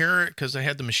 I didn't hear it because I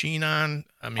had the machine on.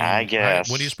 I mean, I guess.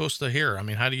 what are you supposed to hear? I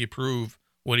mean, how do you prove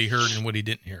what he heard and what he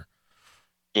didn't hear?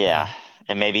 Yeah,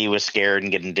 and maybe he was scared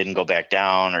and didn't go back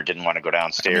down or didn't want to go I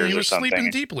downstairs mean, he or was something.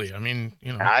 sleeping deeply. I mean,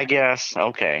 you know. I guess.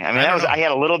 Okay. I mean, I that don't was know. I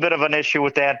had a little bit of an issue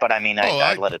with that, but I mean,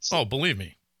 I let it. Oh, believe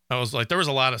me. I was like, there was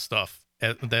a lot of stuff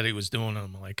that he was doing. And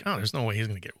I'm like, oh, there's no way he's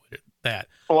going to get rid of that.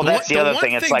 Well, The that's one- the the other one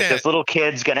thing. It's thing like that- this little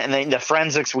kid's gonna, and the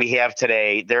forensics we have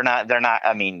today, they're not.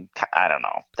 I mean, I don't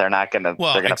know. They're not gonna.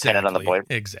 Well, they're gonna pin it on the boy.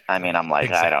 Exactly. I mean, I'm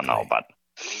like, I don't know, Exactly.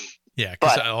 but Yeah,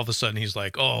 because but- all of a sudden he's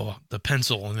like, oh, the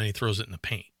pencil, and then he throws it in the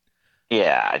paint.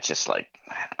 yeah, it's just like,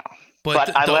 I don't know. But,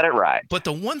 But I let it ride. But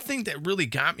the one thing that really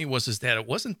got me is that it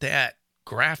wasn't that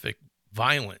graphic,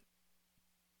 violent.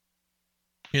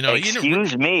 You know, you didn't,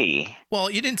 Excuse me.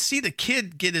 you didn't see the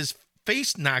kid get his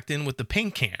face knocked in with the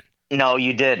paint can. No,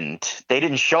 you didn't. They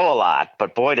didn't show a lot,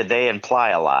 but boy, did they imply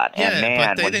a lot. Yeah, And but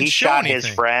man, they when didn't he show shot his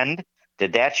anything. friend,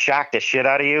 did that shock the shit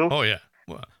out of you? Oh yeah,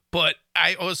 well, but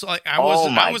I was like, I Oh,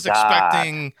 my was God.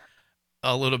 expecting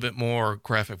a little bit more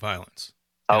graphic violence.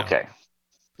 you know. Okay.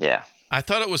 Yeah. I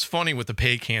thought it was funny with the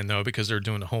paint can though because they're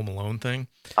doing the Home Alone thing.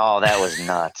 Oh, that was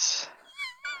nuts.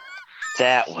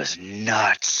 That was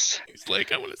nuts. He's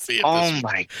like, I want to see if Oh this.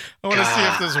 my, I want to see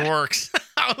if this God. works.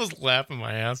 I was laughing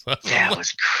my ass off. that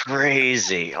was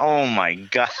crazy. Oh my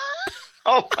God.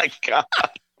 Oh my God.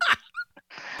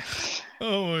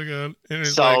 Oh my god! And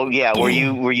it's So like, yeah,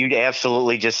 boom. were you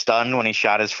absolutely just stunned when he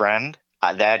shot his friend?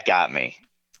 That got me.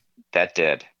 That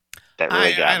did. That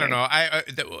really got me. I don't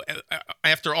know.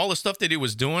 After all the stuff that he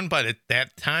was doing, but at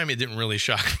that time, it didn't really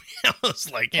shock me. I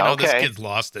was like, this Okay. kid's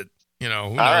lost it. Who All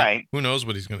knows, right. Who knows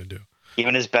what he's going to do?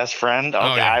 Even his best friend. Okay,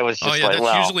 Oh, yeah. I was just like, that's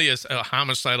well, usually a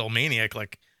homicidal maniac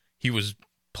like he was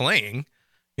playing.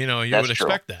 You That's would true.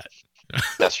 expect that.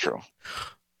 that's true.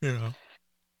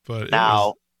 But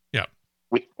Now, yeah.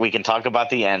 we can talk about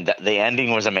the end. The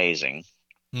ending was amazing.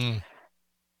 Mm,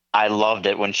 I loved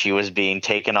it when she was being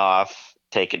taken out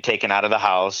of the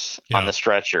house on Yeah. the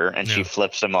stretcher, and she Yeah.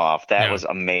 flips him off. That Yeah. was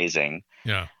amazing.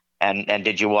 yeah. And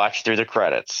did you watch through the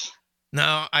credits?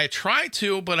 Now I tried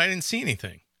to, but I didn't see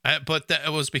anything. But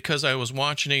that was because I was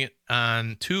watching it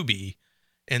on Tubi,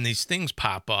 and these things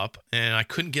pop up, and I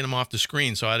couldn't get them off the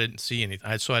screen, so I didn't see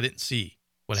anything. So I didn't see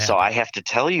what happened. So I have to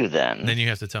tell you then. And then you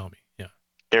have to tell me. Yeah.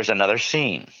 There's another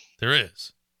scene. There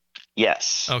is.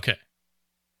 Yes. Okay.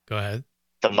 Go ahead.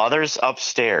 The mother's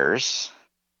upstairs.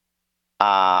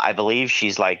 I believe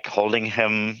she's like holding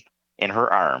him in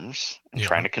her arms and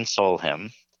trying to console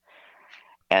him.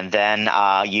 And then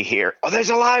you hear, "Oh, there's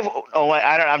a live." Oh,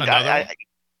 I don't.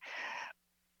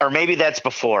 Or maybe that's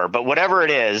before. But whatever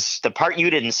it is, the part you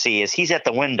didn't see is he's at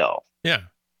the window. Yeah.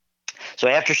 So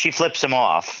after she flips him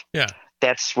off, Yeah.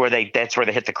 that's where they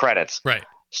hit the credits. Right.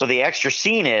 So the extra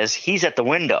scene is he's at the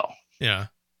window. Yeah.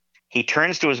 He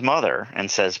turns to his mother and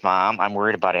says, "Mom, I'm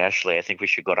worried about Ashley. I think we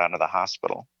should go down to the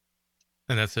hospital."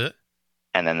 And that's it.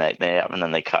 And then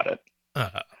they cut it.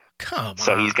 Come on.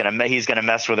 So he's gonna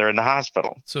mess with her in the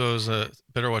hospital. So it was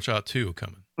Better Watch Out 2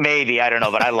 coming. Maybe, I don't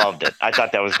know, but I loved it. I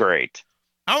thought that was great.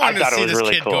 I wanted to thought it see was this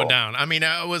really kid cool. go down. I mean,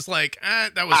 I was like,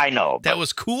 that was. I know, that but-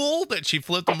 was cool that she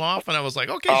flipped him off, and I was like,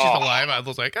 okay, she's Oh. alive. I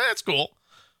was like, that's cool.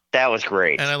 That was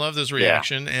great. And I love this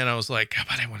reaction, and I was like,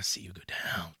 but I want to see you go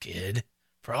down, kid,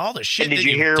 for all the shit And did that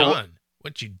you you've hear done.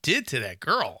 What you did to that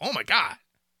girl. Oh my God.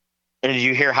 And did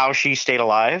you hear how she stayed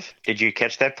alive? Did you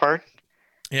catch that part?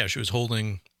 Yeah, she was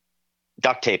holding.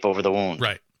 Duct tape over the wound.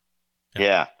 Right.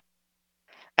 Yeah.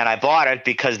 And I bought it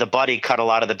because the buddy cut a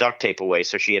lot of the duct tape away,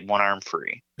 so she had one arm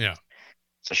free. Yeah.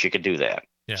 So she could do that.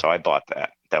 Yeah. So I bought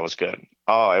that. That was good.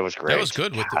 Oh, it was great. That was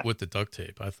good with the duct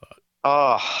tape, I thought.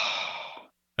 Oh.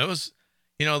 That was,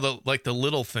 the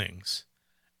little things.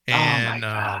 Oh, my And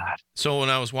God. so when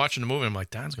I was watching the movie, I'm like,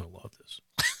 Don's gonna love this.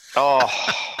 Oh.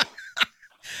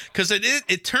 Because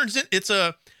it turns in. It's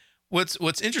a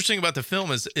what's interesting about the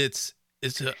film is it's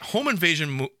a home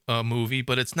invasion movie,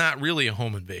 but it's not really a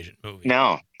home invasion movie.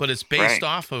 No. But it's based Right.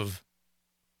 off of,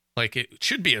 like, it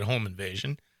should be a home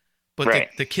invasion, but Right.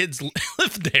 the kids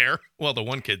live there. Well, the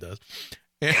one kid does.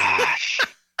 Gosh.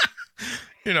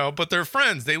 But they're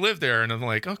friends. They live there, and I'm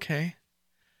like, okay.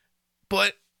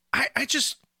 But I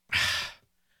just,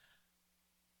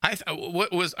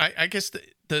 I guess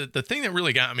the thing that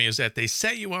really got me is that they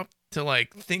set you up to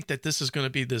like think that this is going to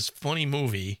be this funny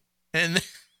movie, and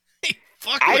they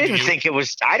fuck I with didn't you. think they were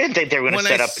going to When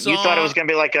set I up. You thought it was going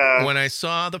to be like a. When I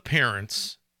saw the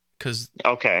parents, because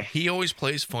Okay. he always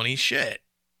plays funny shit.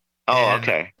 Oh, And-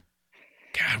 okay.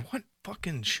 God, what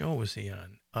fucking show was he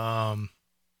on? I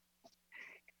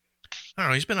don't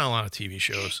know. He's been on a lot of TV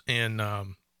shows, and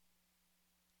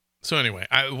so anyway,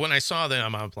 when I saw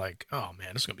them, I was like, "Oh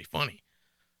man, this is gonna be funny,"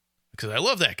 because I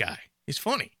love that guy. He's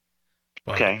funny.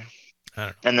 But, Okay. I don't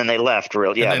know. And then they left,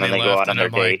 real. Yeah, and then they go left, out on and their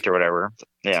I'm like- date or whatever. So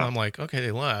Yeah. I'm like, okay,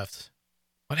 they left.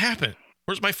 What happened?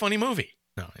 Where's my funny movie?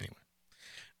 No, anyway.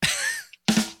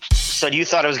 So you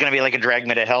thought it was going to be like a Drag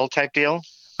Me to Hell type deal?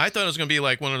 I thought it was gonna be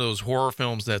like one of those horror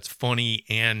films that's funny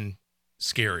and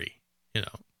scary,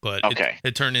 But Okay.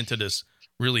 it turned into this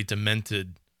really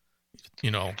demented,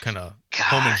 kind of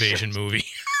home Gosh. invasion movie.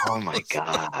 Oh my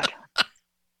God.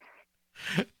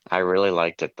 I really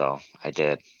liked it though. I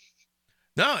did.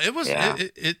 No, it was Yeah.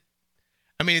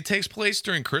 it takes place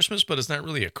during Christmas, but it's not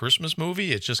really a Christmas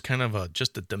movie. It's just kind of a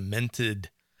demented.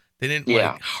 They didn't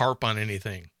Yeah. like harp on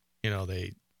anything.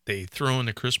 They throw in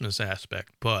the Christmas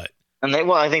aspect, but And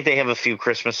I think they have a few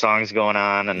Christmas songs going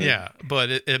on, and yeah, but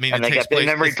it and takes they got. place.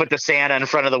 Remember, he put the Santa in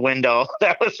front of the window.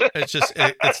 That was. It's just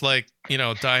it's like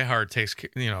Die Hard takes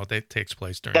that takes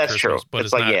place during That's Christmas, true. but It's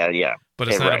it's like not. yeah. But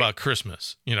it's Yeah, not right. about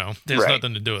Christmas. There's Right.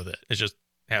 nothing to do with it. It just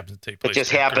happens to take place. It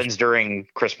just during happens during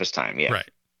Christmas time. Yeah. Right.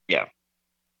 Yeah.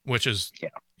 Which is,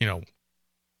 Yeah.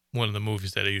 one of the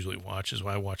movies that I usually watch is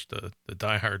why I watch the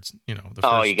Die Hards, the first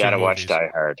Oh, you two got to watch movies. Die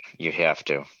Hard. You have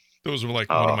to. Those were like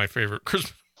one Oh. of my favorite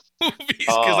Christmas movies because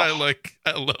Oh.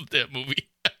 I love that movie.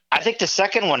 I think the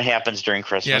second one happens during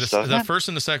Christmas. Yeah, doesn't the it? first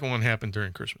and the second one happened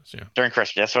during Christmas. Yeah. During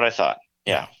Christmas. That's what I thought.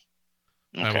 Yeah.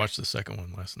 I Okay. watched the second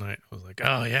one last night. I was like,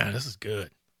 oh yeah, this is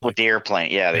good. With the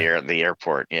airplane. Yeah, the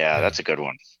airport. Yeah, Yeah. that's a good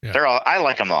one. Yeah. They're all. I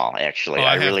like them all actually. Oh,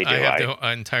 I really do. I have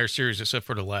the entire series except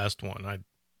for the last one. I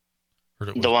heard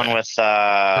it was the one bad. with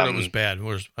Heard it was bad.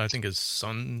 I think his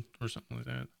son or something like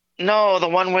that. no, the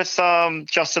one with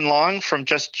Justin Long from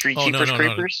Just Street Oh, no, Jeepers no,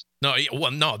 no. Creepers.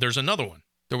 No, there's another one.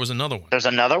 There was another one. There's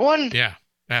another one? Yeah,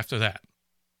 after that.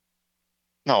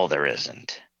 No, there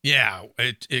isn't. Yeah,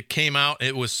 it came out.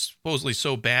 It was supposedly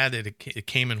so bad that it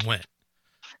came and went.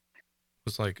 It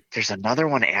was like, There's another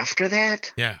one after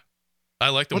that? yeah, I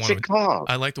like the What's one. it called?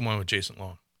 I like the one with Jason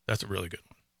Long. That's a really good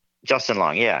one. Justin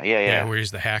Long. Yeah. where he's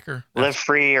the hacker. Live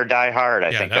Free or Die Hard. I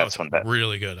think that that's was one.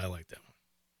 really good. I like that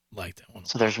one. Like that one.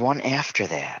 So there's one after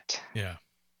that Yeah,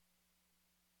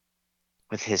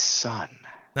 with his son.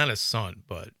 not his son,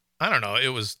 but I don't know. It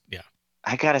was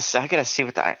I gotta see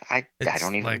what I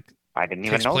don't even. Like, I didn't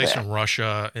even takes know place that. in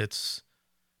Russia.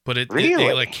 But it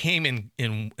Really? like came in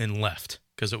and left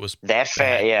because it was That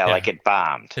fast, yeah, like it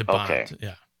bombed. It bombed. Okay.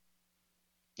 Yeah.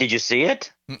 Did you see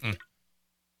it? Mm-mm.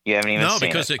 You haven't even No, seen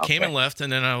because it came Okay. and left,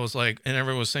 and then I was like, and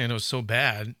everyone was saying it was so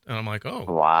bad, and I'm like, oh,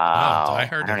 Wow. Die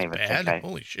Hard I don't is even bad. think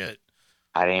Holy shit!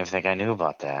 I didn't even think I knew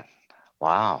about that.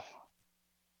 Wow.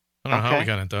 I don't know how Okay. we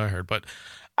got into Die Hard, but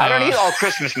I don't need all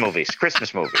Christmas movies.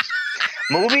 Christmas movies.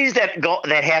 Movies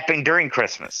that happen during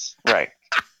Christmas. Right.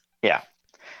 Yeah.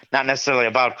 Not necessarily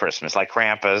about Christmas, like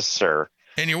Krampus or.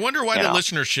 And you wonder why You the know.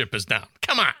 listenership is down.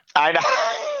 Come on. I know.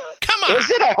 Come on. Is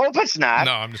it? I hope it's not.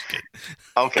 No, I'm just kidding.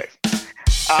 Okay.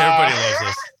 Everybody loves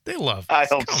us. They love I us.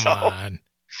 hope Come so. on.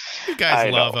 You guys I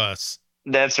love know. us.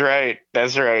 That's right.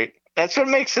 That's right. That's what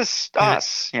makes us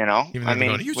us, you know? Even I though mean,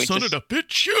 they're going, you we son just- of a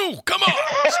bitch, you. Come on.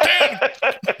 Stand.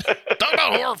 Talk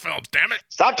about horror films, damn it.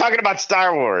 Stop talking about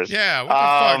Star Wars. Yeah, what the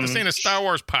fuck? This ain't a Star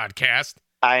Wars podcast.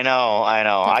 I know. The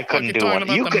I fuck couldn't you do talking one.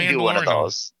 about You The could do one of Mandalorian?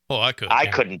 those. Oh, I could. I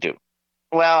yeah. couldn't do.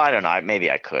 Well, I don't know. Maybe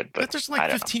I could, but But there's I like don't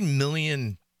know. 15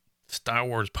 million Star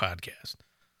Wars podcasts.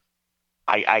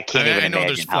 I can't I even know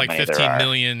imagine there's how like many 15 there are.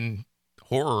 million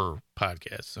horror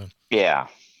podcasts. So. Yeah,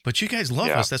 But you guys love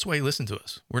Yeah. us. That's why you listen to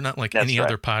us. We're not like That's any right.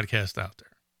 other podcast out there.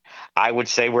 I would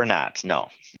say we're not. No,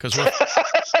 Because we're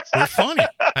funny.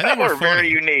 I think we're funny. very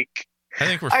unique. I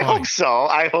think we're I funny. hope so.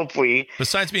 I hope we.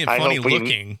 Besides being I funny hope we-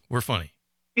 looking, we're funny.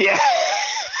 Yeah.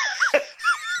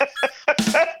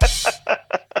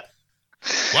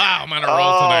 Wow, I'm on a roll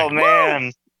Oh today.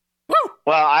 man. Woo!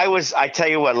 Well, I tell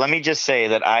you what. Let me just say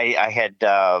that I had.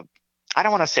 I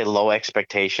don't want to say low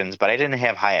expectations, but I didn't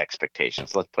have high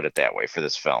expectations. Let's put it that way for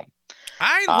this film.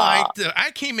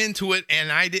 I came into it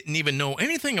and I didn't even know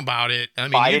anything about it. I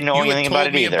mean, I didn't know you had anything told about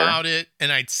it me either. about it,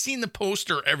 and I'd seen the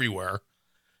poster everywhere.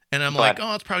 And I'm like,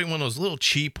 oh, it's probably one of those little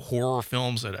cheap horror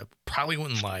films that I probably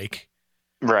wouldn't like.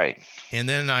 Right. And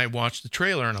then I watched the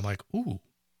trailer and I'm like, ooh,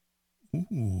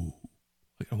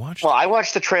 I can watch Well, that. I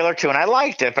watched the trailer too, and I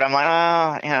liked it, but I'm like,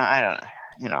 I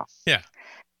don't,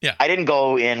 Yeah. I didn't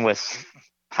go in with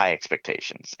high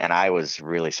expectations, and I was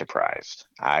really surprised.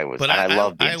 I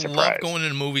love being surprised. love going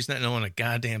into movies not knowing a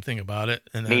goddamn thing about it.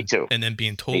 And then, Me too. And then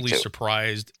being totally too.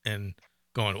 surprised and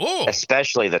going, oh,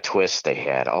 Especially the twist they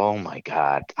had. Oh my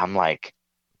God! I'm like,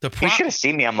 you should have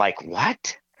seen me. I'm like,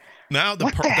 what? now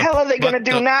What the hell are they going to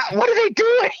do now? What are they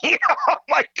doing? I'm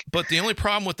like, But the only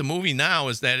problem with the movie now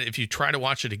is that if you try to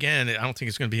watch it again, I don't think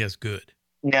it's going to be as good.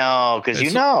 no, because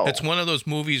It's one of those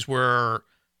movies where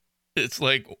it's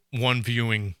like one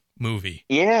viewing movie.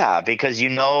 yeah, because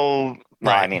Well,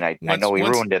 Right. I mean, I know we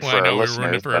ruined it for our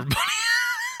listeners. For but everybody.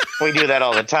 we do that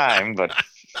all the time, but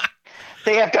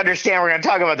they have to understand we're going to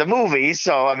talk about the movie.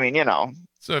 So, I mean,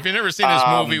 So if you've never seen this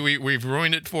movie, we've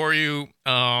ruined it for you.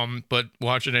 But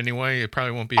watch it anyway. It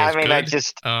probably won't be as good.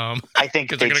 I think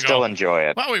 'Cause they're they'd gonna still go, enjoy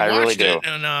it. well, we I really watched do. it,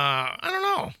 and I don't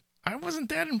know. I wasn't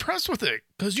that impressed with it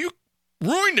because you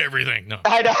ruined everything. No,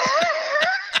 I know.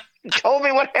 Told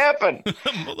me what happened, but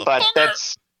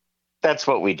Motherfucker. that's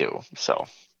what we do. So,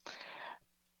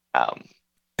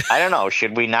 I don't know.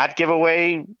 Should we not give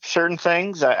away certain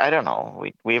things? I don't know.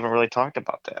 We haven't really talked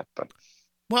about that, but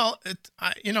Well,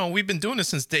 we've been doing this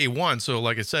since day one. So,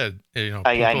 like I said,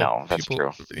 I know that's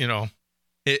true.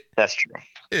 That's true.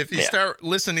 If you Yeah. start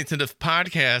listening to the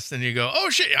podcast and you go, oh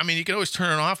shit, I mean, you can always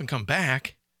turn it off and come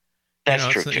back. That's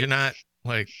true. So too. you're not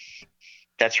like,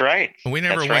 That's right. we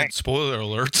never That's went right. spoiler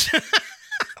alerts.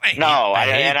 No, I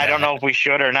hate I don't that. know if we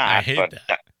should or not. I hate but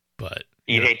that. But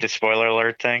you hate the spoiler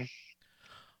alert thing.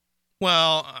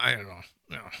 well, I don't know.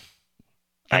 No.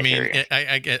 I I mean, hear you.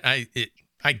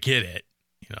 I get it,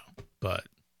 but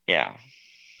Yeah,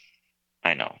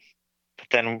 I know. But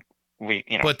then we,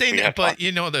 but we have but fun.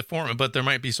 you know the format. But there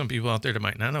might be some people out there that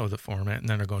might not know the format, and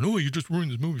then they're going, "Oh, you just ruined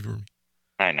this movie for me."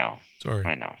 I know. Sorry,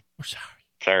 I know. we're sorry.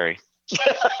 Sorry.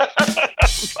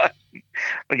 But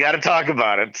we got to talk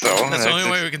about it. So That's the only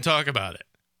way we can talk about it.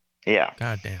 Yeah,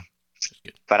 God damn.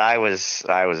 but I was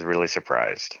really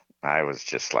surprised. I was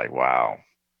just like, wow.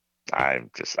 I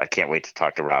can't wait to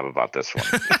talk to Rob about this one.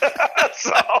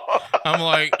 So,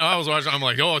 I was watching. I'm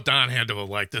like, oh, Don had to have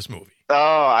liked this movie. oh,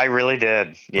 I really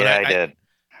did. Yeah, I did.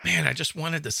 Man, I just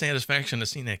wanted the satisfaction of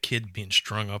seeing that kid being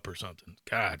strung up or something.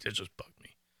 God, it just bugged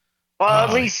me. Well, at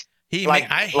Oh, least I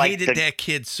hated that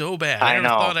kid so bad. I I never know.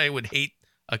 thought I would hate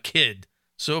a kid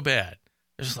so bad.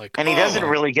 It's like, and he doesn't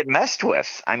really get messed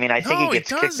with. I mean, I think No, he he gets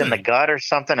kicked in the doesn't. gut or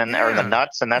something, or the Yeah.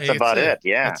 nuts, and that's Hey, about it.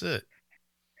 Yeah. That's it.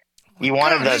 You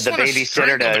wanted God, I just the wanna babysitter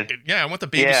strangle to. the- yeah, I want the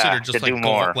babysitter Yeah, just to like do go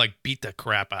more. like beat the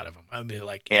crap out of him. I'd be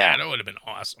like, Yeah. yeah, that would have been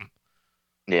awesome.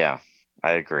 Yeah,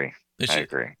 I agree. They I should,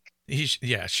 agree.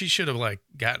 she should have like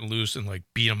gotten loose and like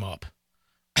beat him up.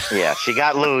 Yeah, she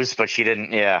got loose, but she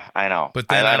didn't. Yeah, I know. But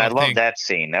then I love that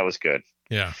scene. That was good.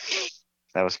 Yeah,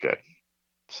 that was good.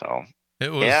 So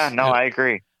it was. Yeah, no, I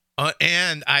agree.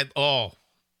 And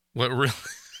what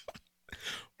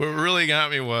really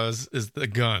got me is the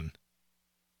gun.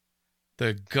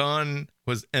 The gun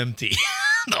was empty.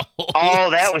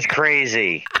 That was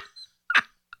crazy.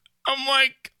 I'm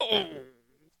like, oh.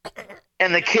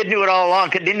 And the kid knew it all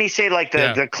along. Didn't he say like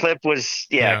the clip was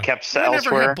kept I elsewhere?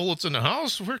 never had bullets in the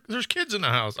house. There's kids in the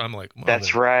house. I'm like,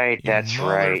 that's right. That's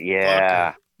right.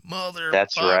 Yeah. Mother.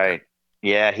 That's right.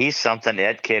 Yeah, he's something.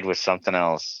 That kid was something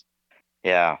else.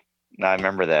 Yeah. I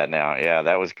remember that now. Yeah,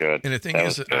 that was good. And the thing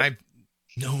is, I've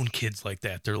known kids like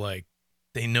that. They're like,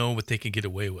 they know what they can get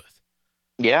away with.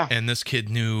 Yeah. And this kid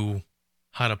knew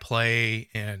how to play,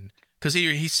 and because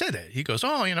he said it. He goes,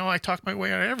 oh, I talked my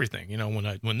way out of everything.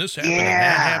 When this happened and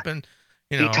that happened.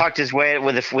 He talked his way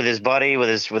with his buddy, with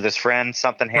his friend.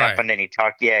 Something happened, and he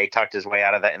talked his way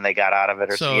out of that, and they got out of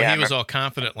it. He was all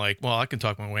confident, like, well, I can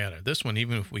talk my way out of this one,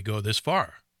 even if we go this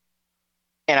far.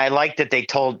 And I liked that they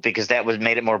told, because that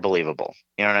made it more believable.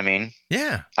 You know what I mean?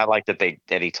 Yeah. I liked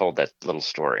that he told that little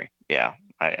story. Yeah,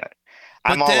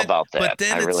 I'm all about that. But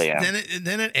then I really am.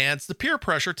 Then it adds the peer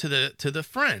pressure to the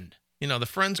friend. The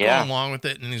friend's going along with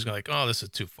it, and he's like, "Oh, this is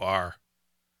too far.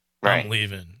 Right. I'm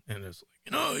leaving." And it's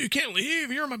like, you can't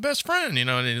leave. You're my best friend.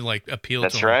 And he like appealed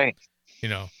That's to him. right.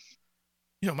 You're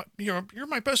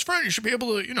my best friend. You should be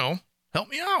able to, help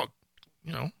me out.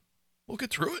 We'll get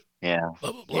through it. Yeah.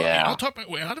 Blah, blah, blah. Yeah. I'll talk my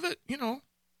way out of it. Yeah.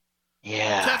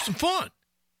 Let's have some fun.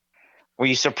 Were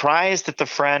you surprised that the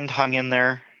friend hung in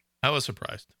there? I was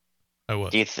surprised. I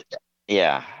was.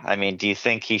 Yeah. I mean, do you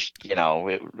think he,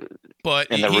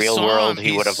 but in the real world,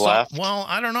 he would have left? Well,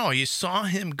 I don't know. You saw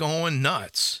him going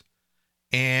nuts.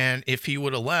 And if he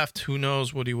would have left, who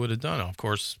knows what he would have done. Of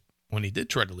course, when he did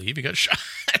try to leave, he got shot.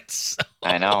 So,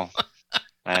 I know.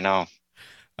 I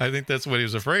think that's what he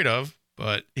was afraid of,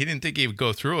 but he didn't think he would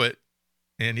go through it.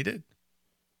 And he did.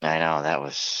 I know. That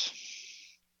was.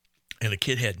 And the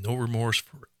kid had no remorse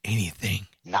for anything.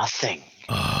 Nothing.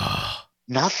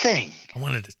 Nothing.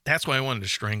 That's why I wanted to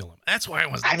strangle him. That's why I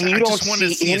was. I mean, you don't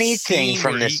see anything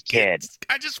from this kid.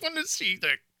 I just wanted to see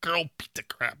the girl beat the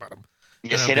crap out of him.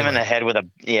 Just hit him in the head with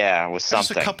something. Just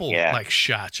a couple like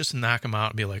shots, just to knock him out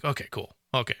and be like, okay, cool,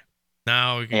 okay,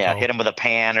 now we can go. Hit him with a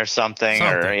pan or something.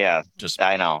 Or just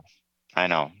I know.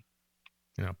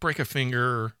 Break a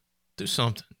finger, do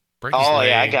something. Break his leg.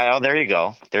 Yeah, I got. Oh, there you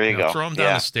go. There you go. Throw him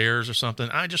down the stairs or something.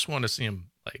 I just want to see him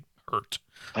like hurt.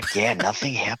 But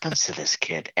nothing happens to this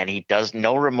kid, and he does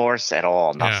no remorse at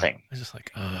all. Nothing. Yeah, I just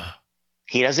like.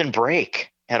 He doesn't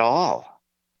break at all.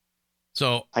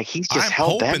 So like he's just I'm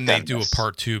hoping they do a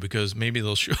part 2, because maybe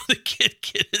they'll show the kid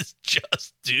his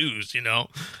just dues.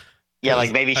 Yeah,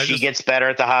 like maybe she gets better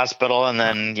at the hospital, and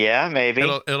then maybe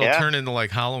it'll turn into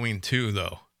like Halloween 2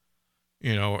 though.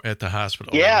 At the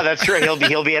hospital. Yeah, that's right.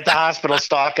 He'll be at the hospital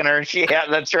stalking her. Yeah,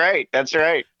 that's right. That's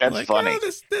like, funny.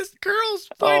 This girl's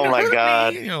my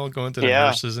God. Me. Going to the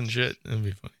nurses and shit. It'd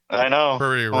be funny. I know.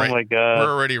 My God.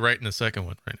 We're already writing the second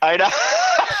one right now. I know.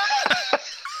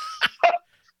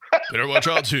 Better Watch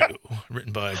Out 2,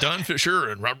 written by Don Fisher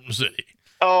and Robert Mazzetti.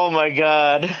 Oh my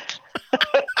God.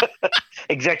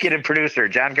 Executive producer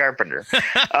John Carpenter.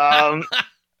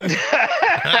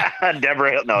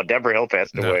 Deborah Hill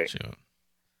passed away.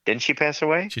 Didn't she pass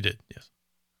away? She did, yes.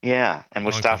 Yeah, and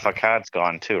Mustafa Khan's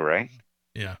gone too, right?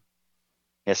 Yeah.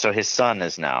 Yeah, so his son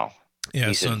is now. Yeah,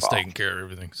 his son's taking care of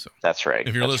everything. So that's right.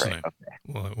 If you're listening,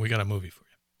 well, we got a movie for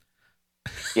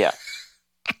you. Yeah.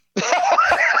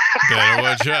 Better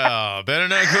watch out. Better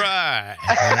not cry.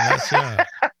 Better not shout.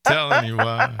 Telling you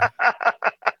why.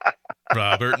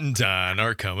 Robert and Don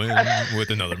are coming with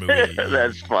another movie.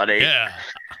 That's funny. Yeah.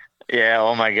 Yeah.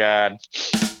 Oh my God.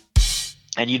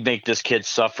 And you'd make this kid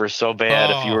suffer so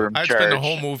bad if you were in charge. I'd spend the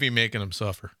whole movie making him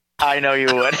suffer. I know you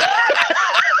would.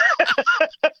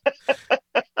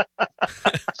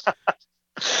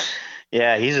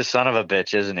 Yeah, he's a son of a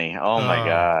bitch, isn't he? Oh my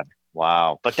God.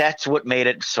 Wow. But that's what made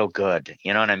it so good.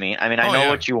 You know what I mean? I know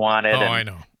what you wanted. I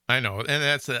know. And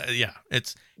that's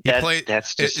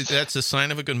that's a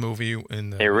sign of a good movie.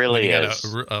 It really is.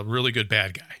 A really good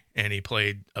bad guy. And he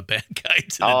played a bad guy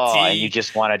to the T. And you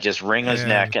just want to wring his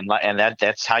neck, and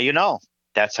that's how you know.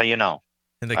 That's how you know.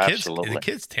 And the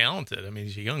kid's talented. I mean,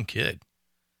 he's a young kid,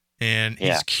 and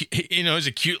he's he's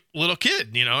a cute little kid.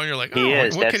 And you're like, he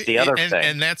is. That's the other thing,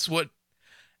 and that's what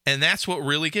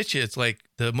really gets you. It's like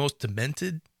the most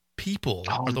demented people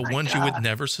are the ones you would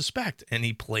never suspect, and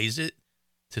he plays it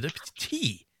to the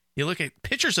T. You look at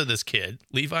pictures of this kid,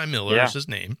 Levi Miller is his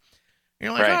name.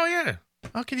 You're like, Right. oh yeah,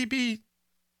 how could he be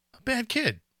a bad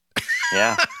kid?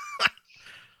 Yeah.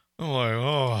 I'm like,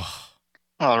 oh.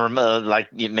 Well, like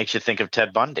it makes you think of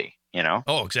Ted Bundy.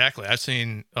 Oh, exactly. I've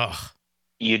seen.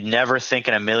 You'd never think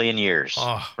in a million years,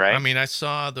 right? I mean, I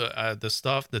saw the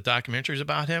stuff, the documentaries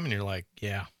about him, and you're like,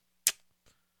 yeah,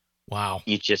 wow.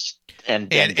 You just and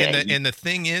the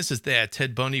thing is that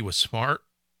Ted Bundy was smart.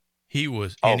 He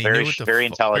was very intelligent,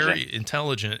 very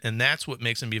intelligent, and that's what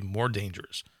makes him even more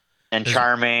dangerous and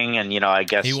charming. And I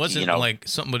guess he wasn't like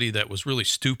somebody that was really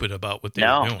stupid about what they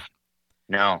No. were doing.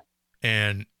 No,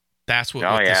 And that's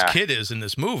what this kid is in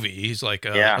this movie. He's like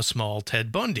a small Ted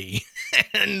Bundy,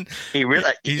 and he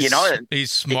really,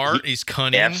 he's smart, he's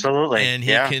cunning, absolutely, and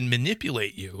he can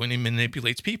manipulate you, and he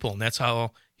manipulates people, and that's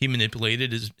how he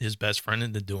manipulated his best friend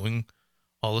into doing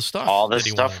all the stuff,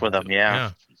 with him.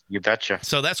 Yeah, you betcha.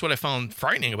 So that's what I found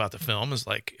frightening about the film is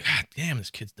like, God damn, this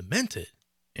kid's demented.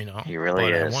 He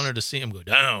really is. I wanted to see him go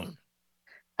down.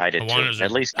 I did too.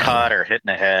 At least cut or hit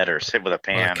in the head or sit with a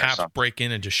pan or something. Cops break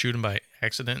in and just shoot him by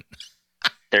accident.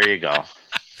 There you go.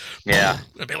 Yeah.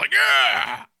 I'd be like,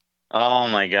 yeah. Oh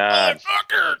my God.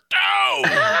 Motherfucker, no.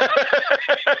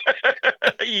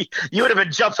 You would have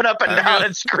been jumping up and down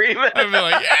and screaming. I'd be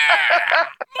like, yeah,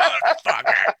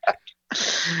 motherfucker.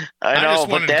 I know, just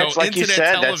but wanted to that's go like you into that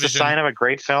said, that's a television. sign of a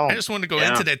great film. I just wanted to go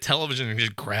into that television and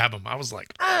just grab him. I was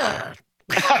like, I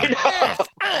know.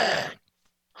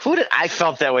 I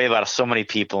felt that way about so many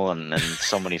people and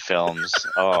so many films.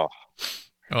 Oh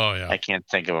yeah. I can't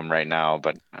think of them right now,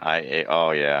 but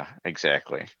yeah,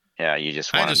 exactly. Yeah, you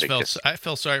just wanted I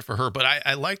felt sorry for her, but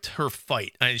I liked her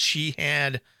fight. She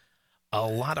had a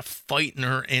lot of fight in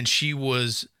her, and she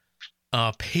was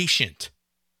patient.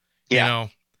 Yeah.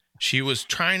 She was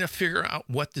trying to figure out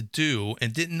what to do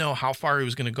and didn't know how far he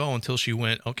was going to go until she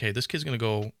went, okay, this kid's going to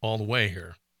go all the way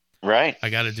here. Right.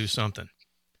 I got to do something.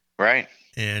 Right.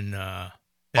 And I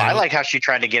like how she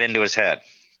tried to get into his head.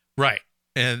 Right.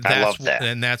 And I love that.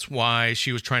 And that's why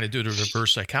she was trying to do the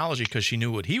reverse psychology, because she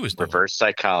knew what he was doing. Reverse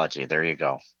psychology. There you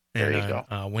go. There you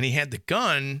go. When he had the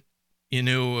gun, you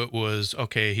knew it was,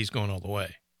 okay, he's going all the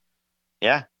way.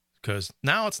 Yeah. Because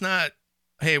now it's not,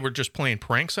 hey, we're just playing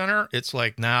pranks on her. It's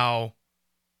like now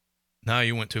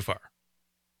you went too far.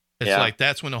 It's like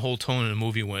that's when the whole tone of the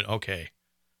movie went, okay,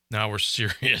 now we're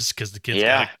serious because the kid's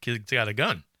got a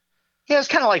gun. Yeah, it's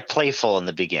kind of like playful in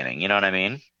the beginning. You know what I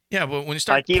mean? Yeah, but when you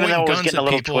start even though it was guns getting at a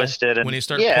little people, twisted, and when you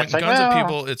start pointing guns at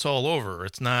people, it's all over.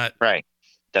 It's not right.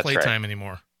 That's playtime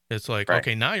anymore. It's like,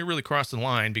 okay, now you're really crossing the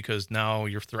line because now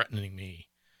you're threatening me.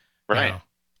 Right.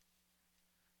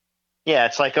 Yeah,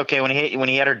 it's like, okay, when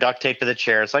he had her duct taped to the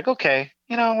chair, it's like, okay,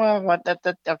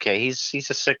 okay, he's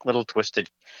a sick little twisted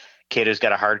kid who's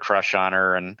got a hard crush on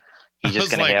her, and he's just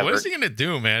gonna have what her. is he gonna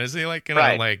do, man? Is he like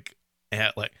gonna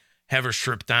have her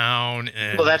stripped down?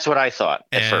 And, well, that's what I thought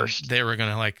at first. They were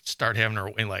gonna like start having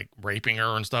her like raping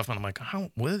her and stuff, and I'm like,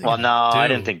 what are they well, no, do? I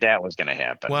didn't think that was gonna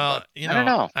happen. Well, I don't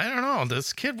know. I don't know.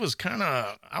 This kid was kind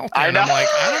of out there. And I'm like,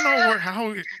 I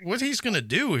don't know what he's gonna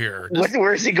do here.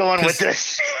 Where's he going with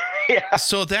this? Yeah.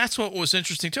 So that's what was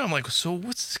interesting too. I'm like, so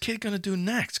what's this kid gonna do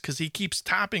next? Because he keeps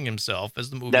topping himself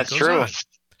as the movie goes on.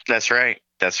 That's right.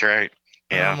 That's right.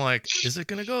 Yeah. And I'm like, is it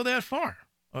gonna go that far?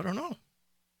 I don't know.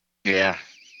 Yeah.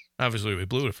 Obviously, we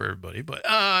blew it for everybody, but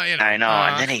I know.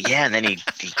 And then he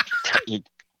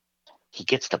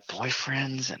gets the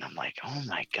boyfriends, and I'm like, oh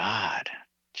my God,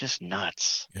 just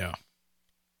nuts. Yeah.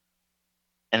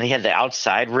 And he had the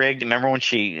outside rigged. Remember when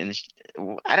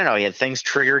I don't know, he had things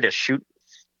triggered to shoot.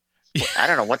 I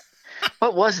don't know what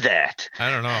was that?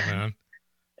 I don't know, man.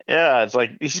 Yeah, it's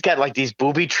like he's got like these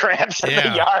booby traps in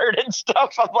the yard and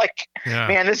stuff. I'm like,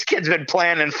 man, this kid's been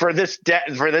planning for this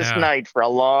night for a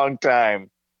long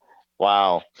time.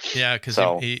 Wow. Yeah, because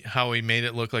how he made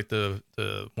it look like the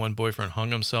one boyfriend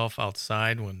hung himself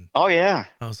outside when. Oh yeah.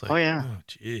 I was like, oh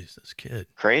jeez, this kid.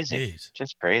 Crazy. Jeez.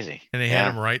 Just crazy. And they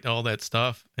had him write all that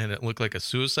stuff, and it looked like a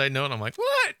suicide note. I'm like,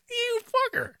 what? You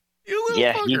fucker! You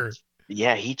little fucker!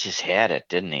 He just had it,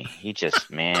 didn't he? He just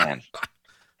man.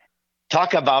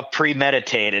 Talk about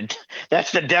premeditated.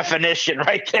 That's the definition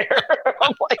right there.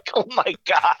 I'm like, oh my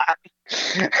God.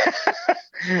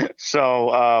 So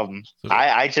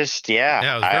I just it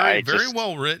was very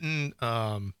well written.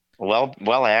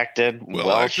 Well acted.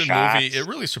 Well shot. Movie. It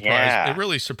really surprised. Yeah. It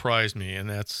really surprised me, and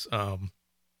that's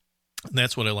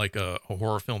what I like a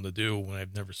horror film to do when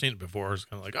I've never seen it before. It's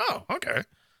kind of like, oh, okay.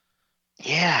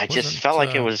 Yeah, I just felt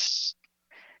like it was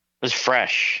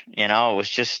fresh. It was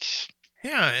just.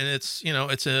 Yeah, and it's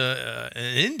it's an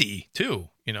indie too.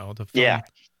 The film,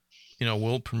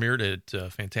 Will premiered at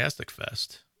Fantastic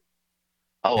Fest.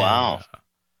 Oh wow!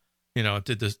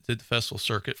 did the festival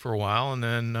circuit for a while, and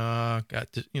then got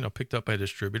picked up by a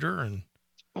distributor, and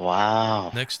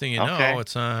wow. next thing you know,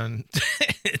 it's on.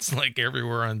 It's like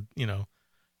everywhere on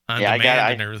on Yeah,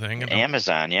 demand and everything.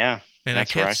 Amazon, yeah. And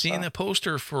That's I where kept seeing the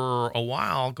poster for a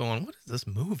while, going, "What is this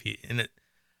movie?" And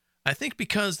I think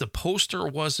because the poster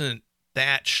wasn't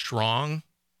that strong,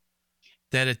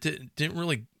 that it didn't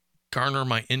really garner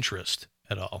my interest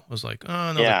at all. I was like, "Oh,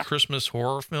 another Christmas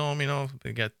horror film."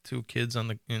 They got two kids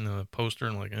in the poster,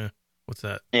 and like, what's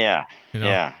that? Yeah,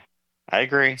 yeah. I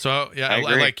agree. So I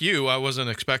like you, I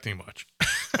wasn't expecting much.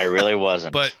 I really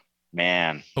wasn't. But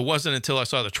man, it wasn't until I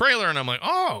saw the trailer, and I'm like,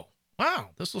 "Oh,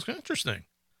 wow, this looks interesting."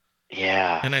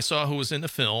 Yeah. And I saw who was in the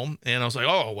film, and I was like,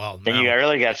 "Oh, well." Then you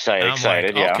really got excited.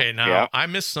 Like, yeah. Okay, now yeah. I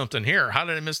missed something here. How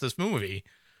did I miss this movie?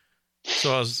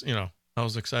 So I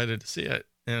was excited to see it,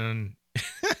 and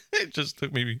it just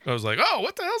took me. I was like, "Oh,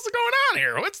 what the hell's going on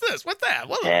here? What's this? What's that?"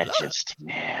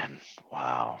 Man,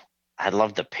 wow. I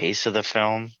love the pace of the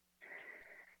film.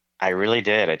 I really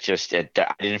did. I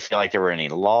didn't feel like there were any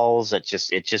lulls. It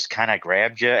just kind of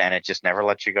grabbed you, and it just never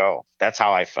let you go. That's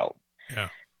how I felt. Yeah.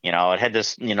 It had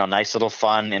this, nice little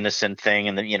fun, innocent thing.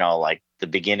 And then, like the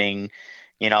beginning,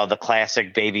 the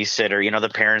classic babysitter, the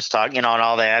parents talk, and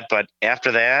all that. But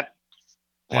after that,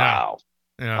 wow.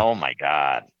 Yeah. Oh my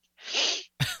God.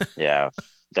 Yeah.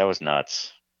 That was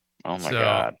nuts. Oh my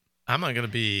God. I'm not going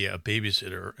to be a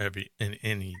babysitter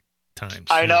any time soon.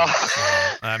 I know.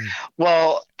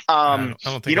 Well, I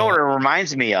don't think what it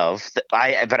reminds me of?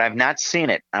 But I've not seen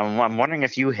it. I'm wondering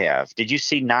if you have. Did you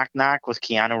see Knock Knock with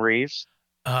Keanu Reeves?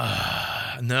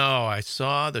 No, I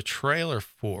saw the trailer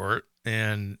for it,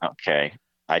 and okay,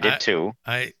 I did too.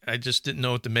 I just didn't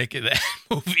know what to make of that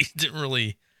movie. It didn't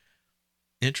really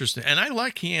interest me, and I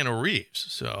like Keanu Reeves,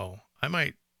 so I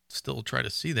might still try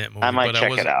to see that movie. I might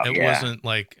check it out. It wasn't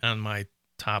like on my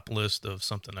top list of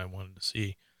something I wanted to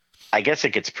see. I guess it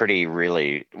gets it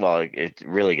really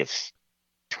gets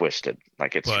twisted.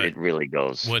 Like it really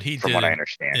goes. What he from did what I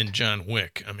understand in John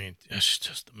Wick, I mean, it's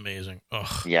just amazing.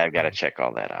 Ugh. Yeah, I've got to check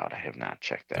all that out. I have not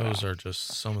checked that out. Those are just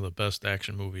some of the best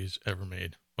action movies ever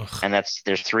made. Ugh. And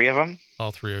there's 3 of them?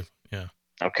 All 3 of them,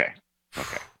 yeah. Okay.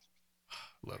 Love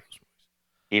those movies.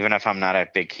 Even if I'm not a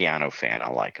big Keanu fan, I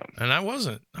like him. And I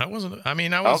wasn't. I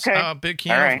mean, I was a big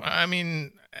Keanu. Right. I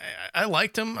mean, I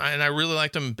liked him, and I really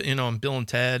liked him, in Bill and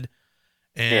Ted.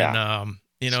 And,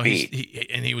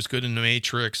 he was good in The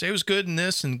Matrix. He was good in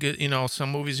this and good,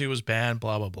 some movies he was bad,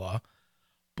 blah, blah, blah.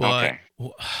 But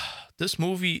this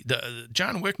movie, the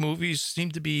John Wick movies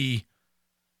seem to be,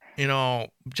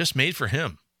 just made for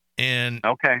him. And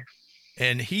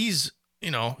he's,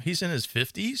 he's in his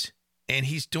 50s, and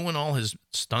he's doing all his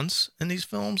stunts in these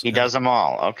films. He does them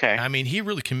all. Okay. I mean, he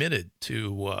really committed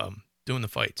to doing the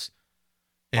fights.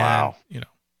 And, wow.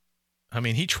 I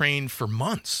mean, he trained for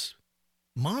months.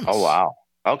 Oh, wow.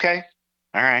 Okay.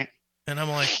 All right. And I'm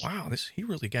like, wow, he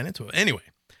really got into it. Anyway,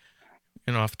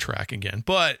 off track again.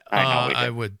 But I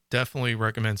would definitely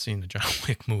recommend seeing the John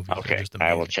Wick movie. Okay.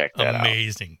 I will check that out.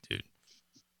 Amazing, dude.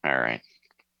 All right.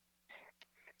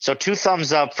 So 2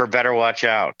 thumbs up for Better Watch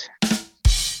Out.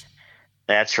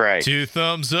 That's right. 2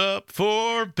 thumbs up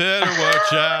for Better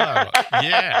Watch Out.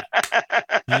 Yeah.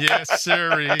 Yes,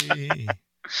 sirree.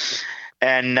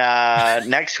 And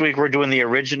next week we're doing the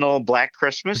original Black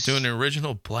Christmas. We're doing the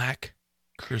original Black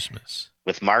Christmas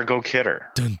with Margot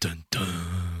Kidder. Dun dun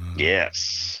dun.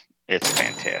 Yes, it's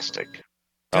fantastic.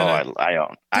 I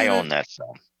own that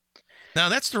film. Now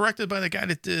that's directed by the guy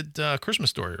that did Christmas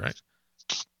Story, right?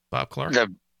 Bob Clark. I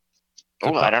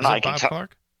don't know. I can Bob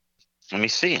Clark. Let me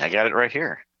see. I got it right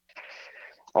here.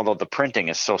 Although the printing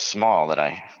is so small that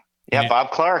Bob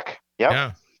Clark. Yep.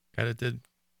 Yeah, guy that did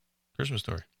Christmas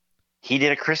Story. He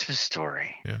did A Christmas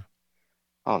Story. Yeah.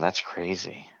 Oh, that's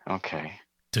crazy. Okay.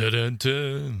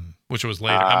 Dun-dun-dun. Which was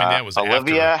later. I mean, that was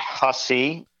Olivia after.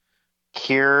 Hussey,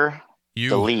 Keir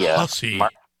Dalia,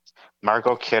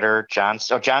 Margot Kidder, John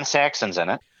Saxon's in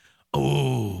it.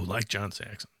 Oh, like John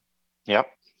Saxon. Yep.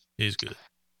 He's good.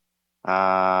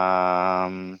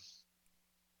 Yeah.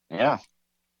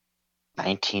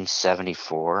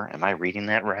 1974. Am I reading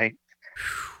that right?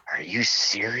 Are you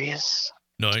serious?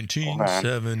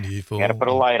 1974. Gotta put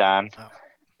a light on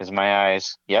because my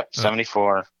eyes. Yep,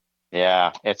 74.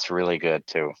 Yeah, it's really good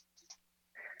too.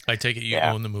 I take it you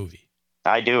own the movie.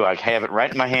 I do. I have it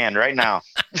right in my hand right now.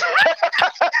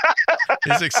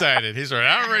 He's excited. He's right.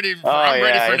 I'm ready. I'm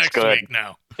ready for next week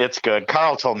now. It's good.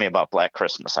 Carl told me about Black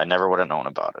Christmas. I never would have known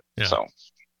about it. Yeah. So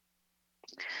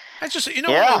I just,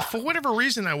 for whatever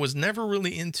reason, I was never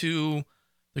really into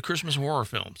the Christmas horror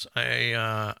films.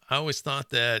 I always thought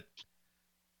that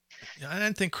I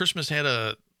didn't think Christmas had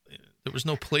there was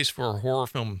no place for a horror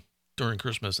film during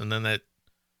Christmas, and then that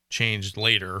changed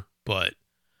later. But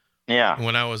Yeah.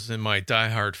 when I was in my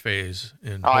diehard phase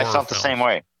in I horror felt the films, same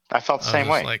way. I felt the I same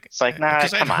was way. It's like, nah,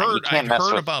 because come on. You can't I'd mess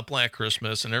heard with about Black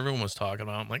Christmas, and everyone was talking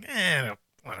about it. I'm like, I don't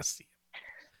want to see it.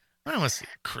 I don't want to see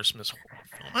a Christmas horror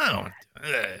film. I don't want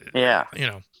to, Yeah. you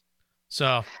know.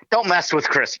 So, Don't mess with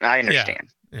Christmas. I understand.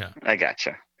 yeah. I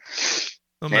gotcha.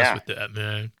 Don't mess Yeah. with that,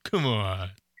 man. Come on.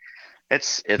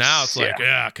 It's Now it's like,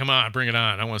 yeah. yeah, come on, bring it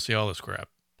on. I want to see all this crap.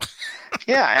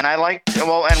 Yeah, and I like,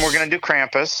 well, and we're going to do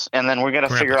Krampus, and then we're going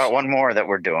to figure Krampus. out one more that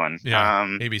we're doing. Yeah,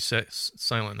 maybe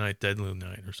Silent Night, Deadly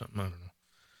Night, or something. I don't know.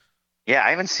 Yeah, I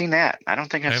haven't seen that. I don't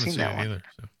think I I've haven't seen seen that it one. either.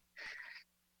 So.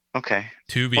 Okay.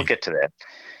 Tubi. We'll get to that.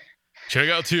 Check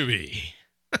out Tubi.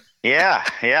 Yeah,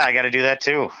 I got to do that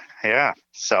too. Yeah,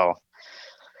 so.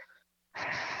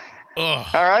 Oh.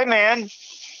 All right, man.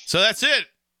 So that's it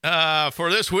for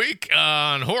this week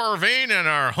on Horror Vein and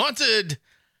our haunted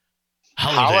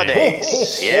holiday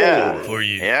Holidays. Yeah. for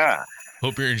you. Yeah.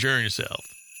 Hope you're enjoying yourself.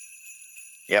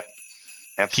 Yep.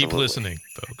 Absolutely. Keep listening,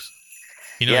 folks.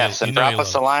 You know, Yes, and drop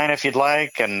us a line if you'd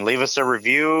like, and leave us a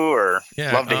review, or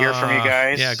love to hear from you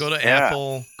guys. Yeah, go to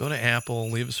Apple. Go to Apple.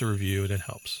 Leave us a review. That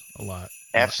helps a lot.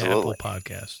 Absolutely. Apple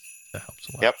Podcast. That helps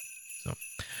a lot. Yep. So,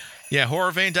 yeah,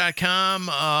 horrorvein.com.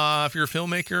 If you're a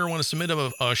filmmaker, want to submit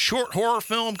a short horror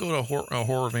film, go to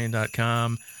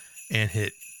horrorvein.com and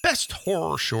hit Best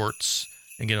Horror Shorts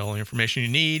and get all the information you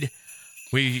need.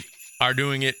 We are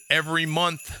doing it every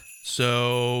month,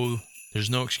 so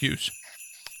there's no excuse.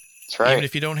 That's right. Even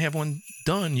if you don't have one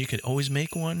done, you can always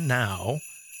make one now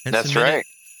and That's submit right. it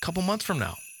a couple months from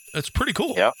now. That's pretty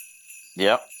cool. Yep.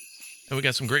 And we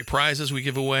got some great prizes we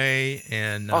give away,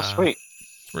 and Sweet.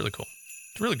 it's really cool.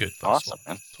 It's really good. Awesome,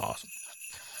 man. It's awesome.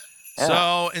 Yeah.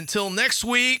 So until next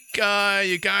week,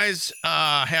 you guys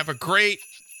have a great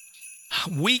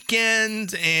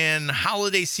weekend and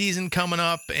holiday season coming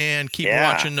up, and keep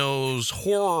watching those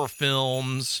horror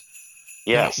films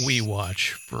Yes. that we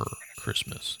watch for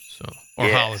Christmas. Or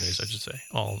Yes. holidays, I should say.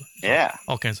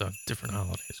 All kinds of different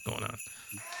holidays going on.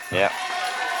 Yeah.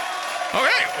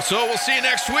 Okay, so we'll see you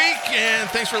next week, and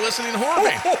thanks for listening to Horror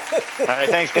Vein. All right.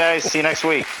 Thanks, guys. See you next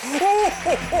week.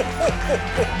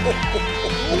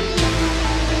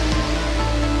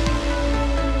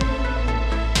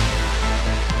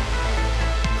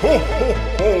 Ho, ho,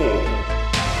 ho!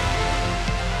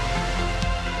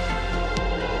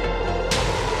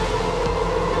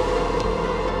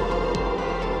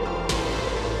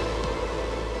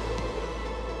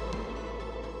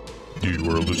 You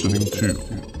are listening to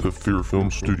the Fear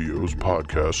Film Studios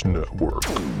Podcast Network.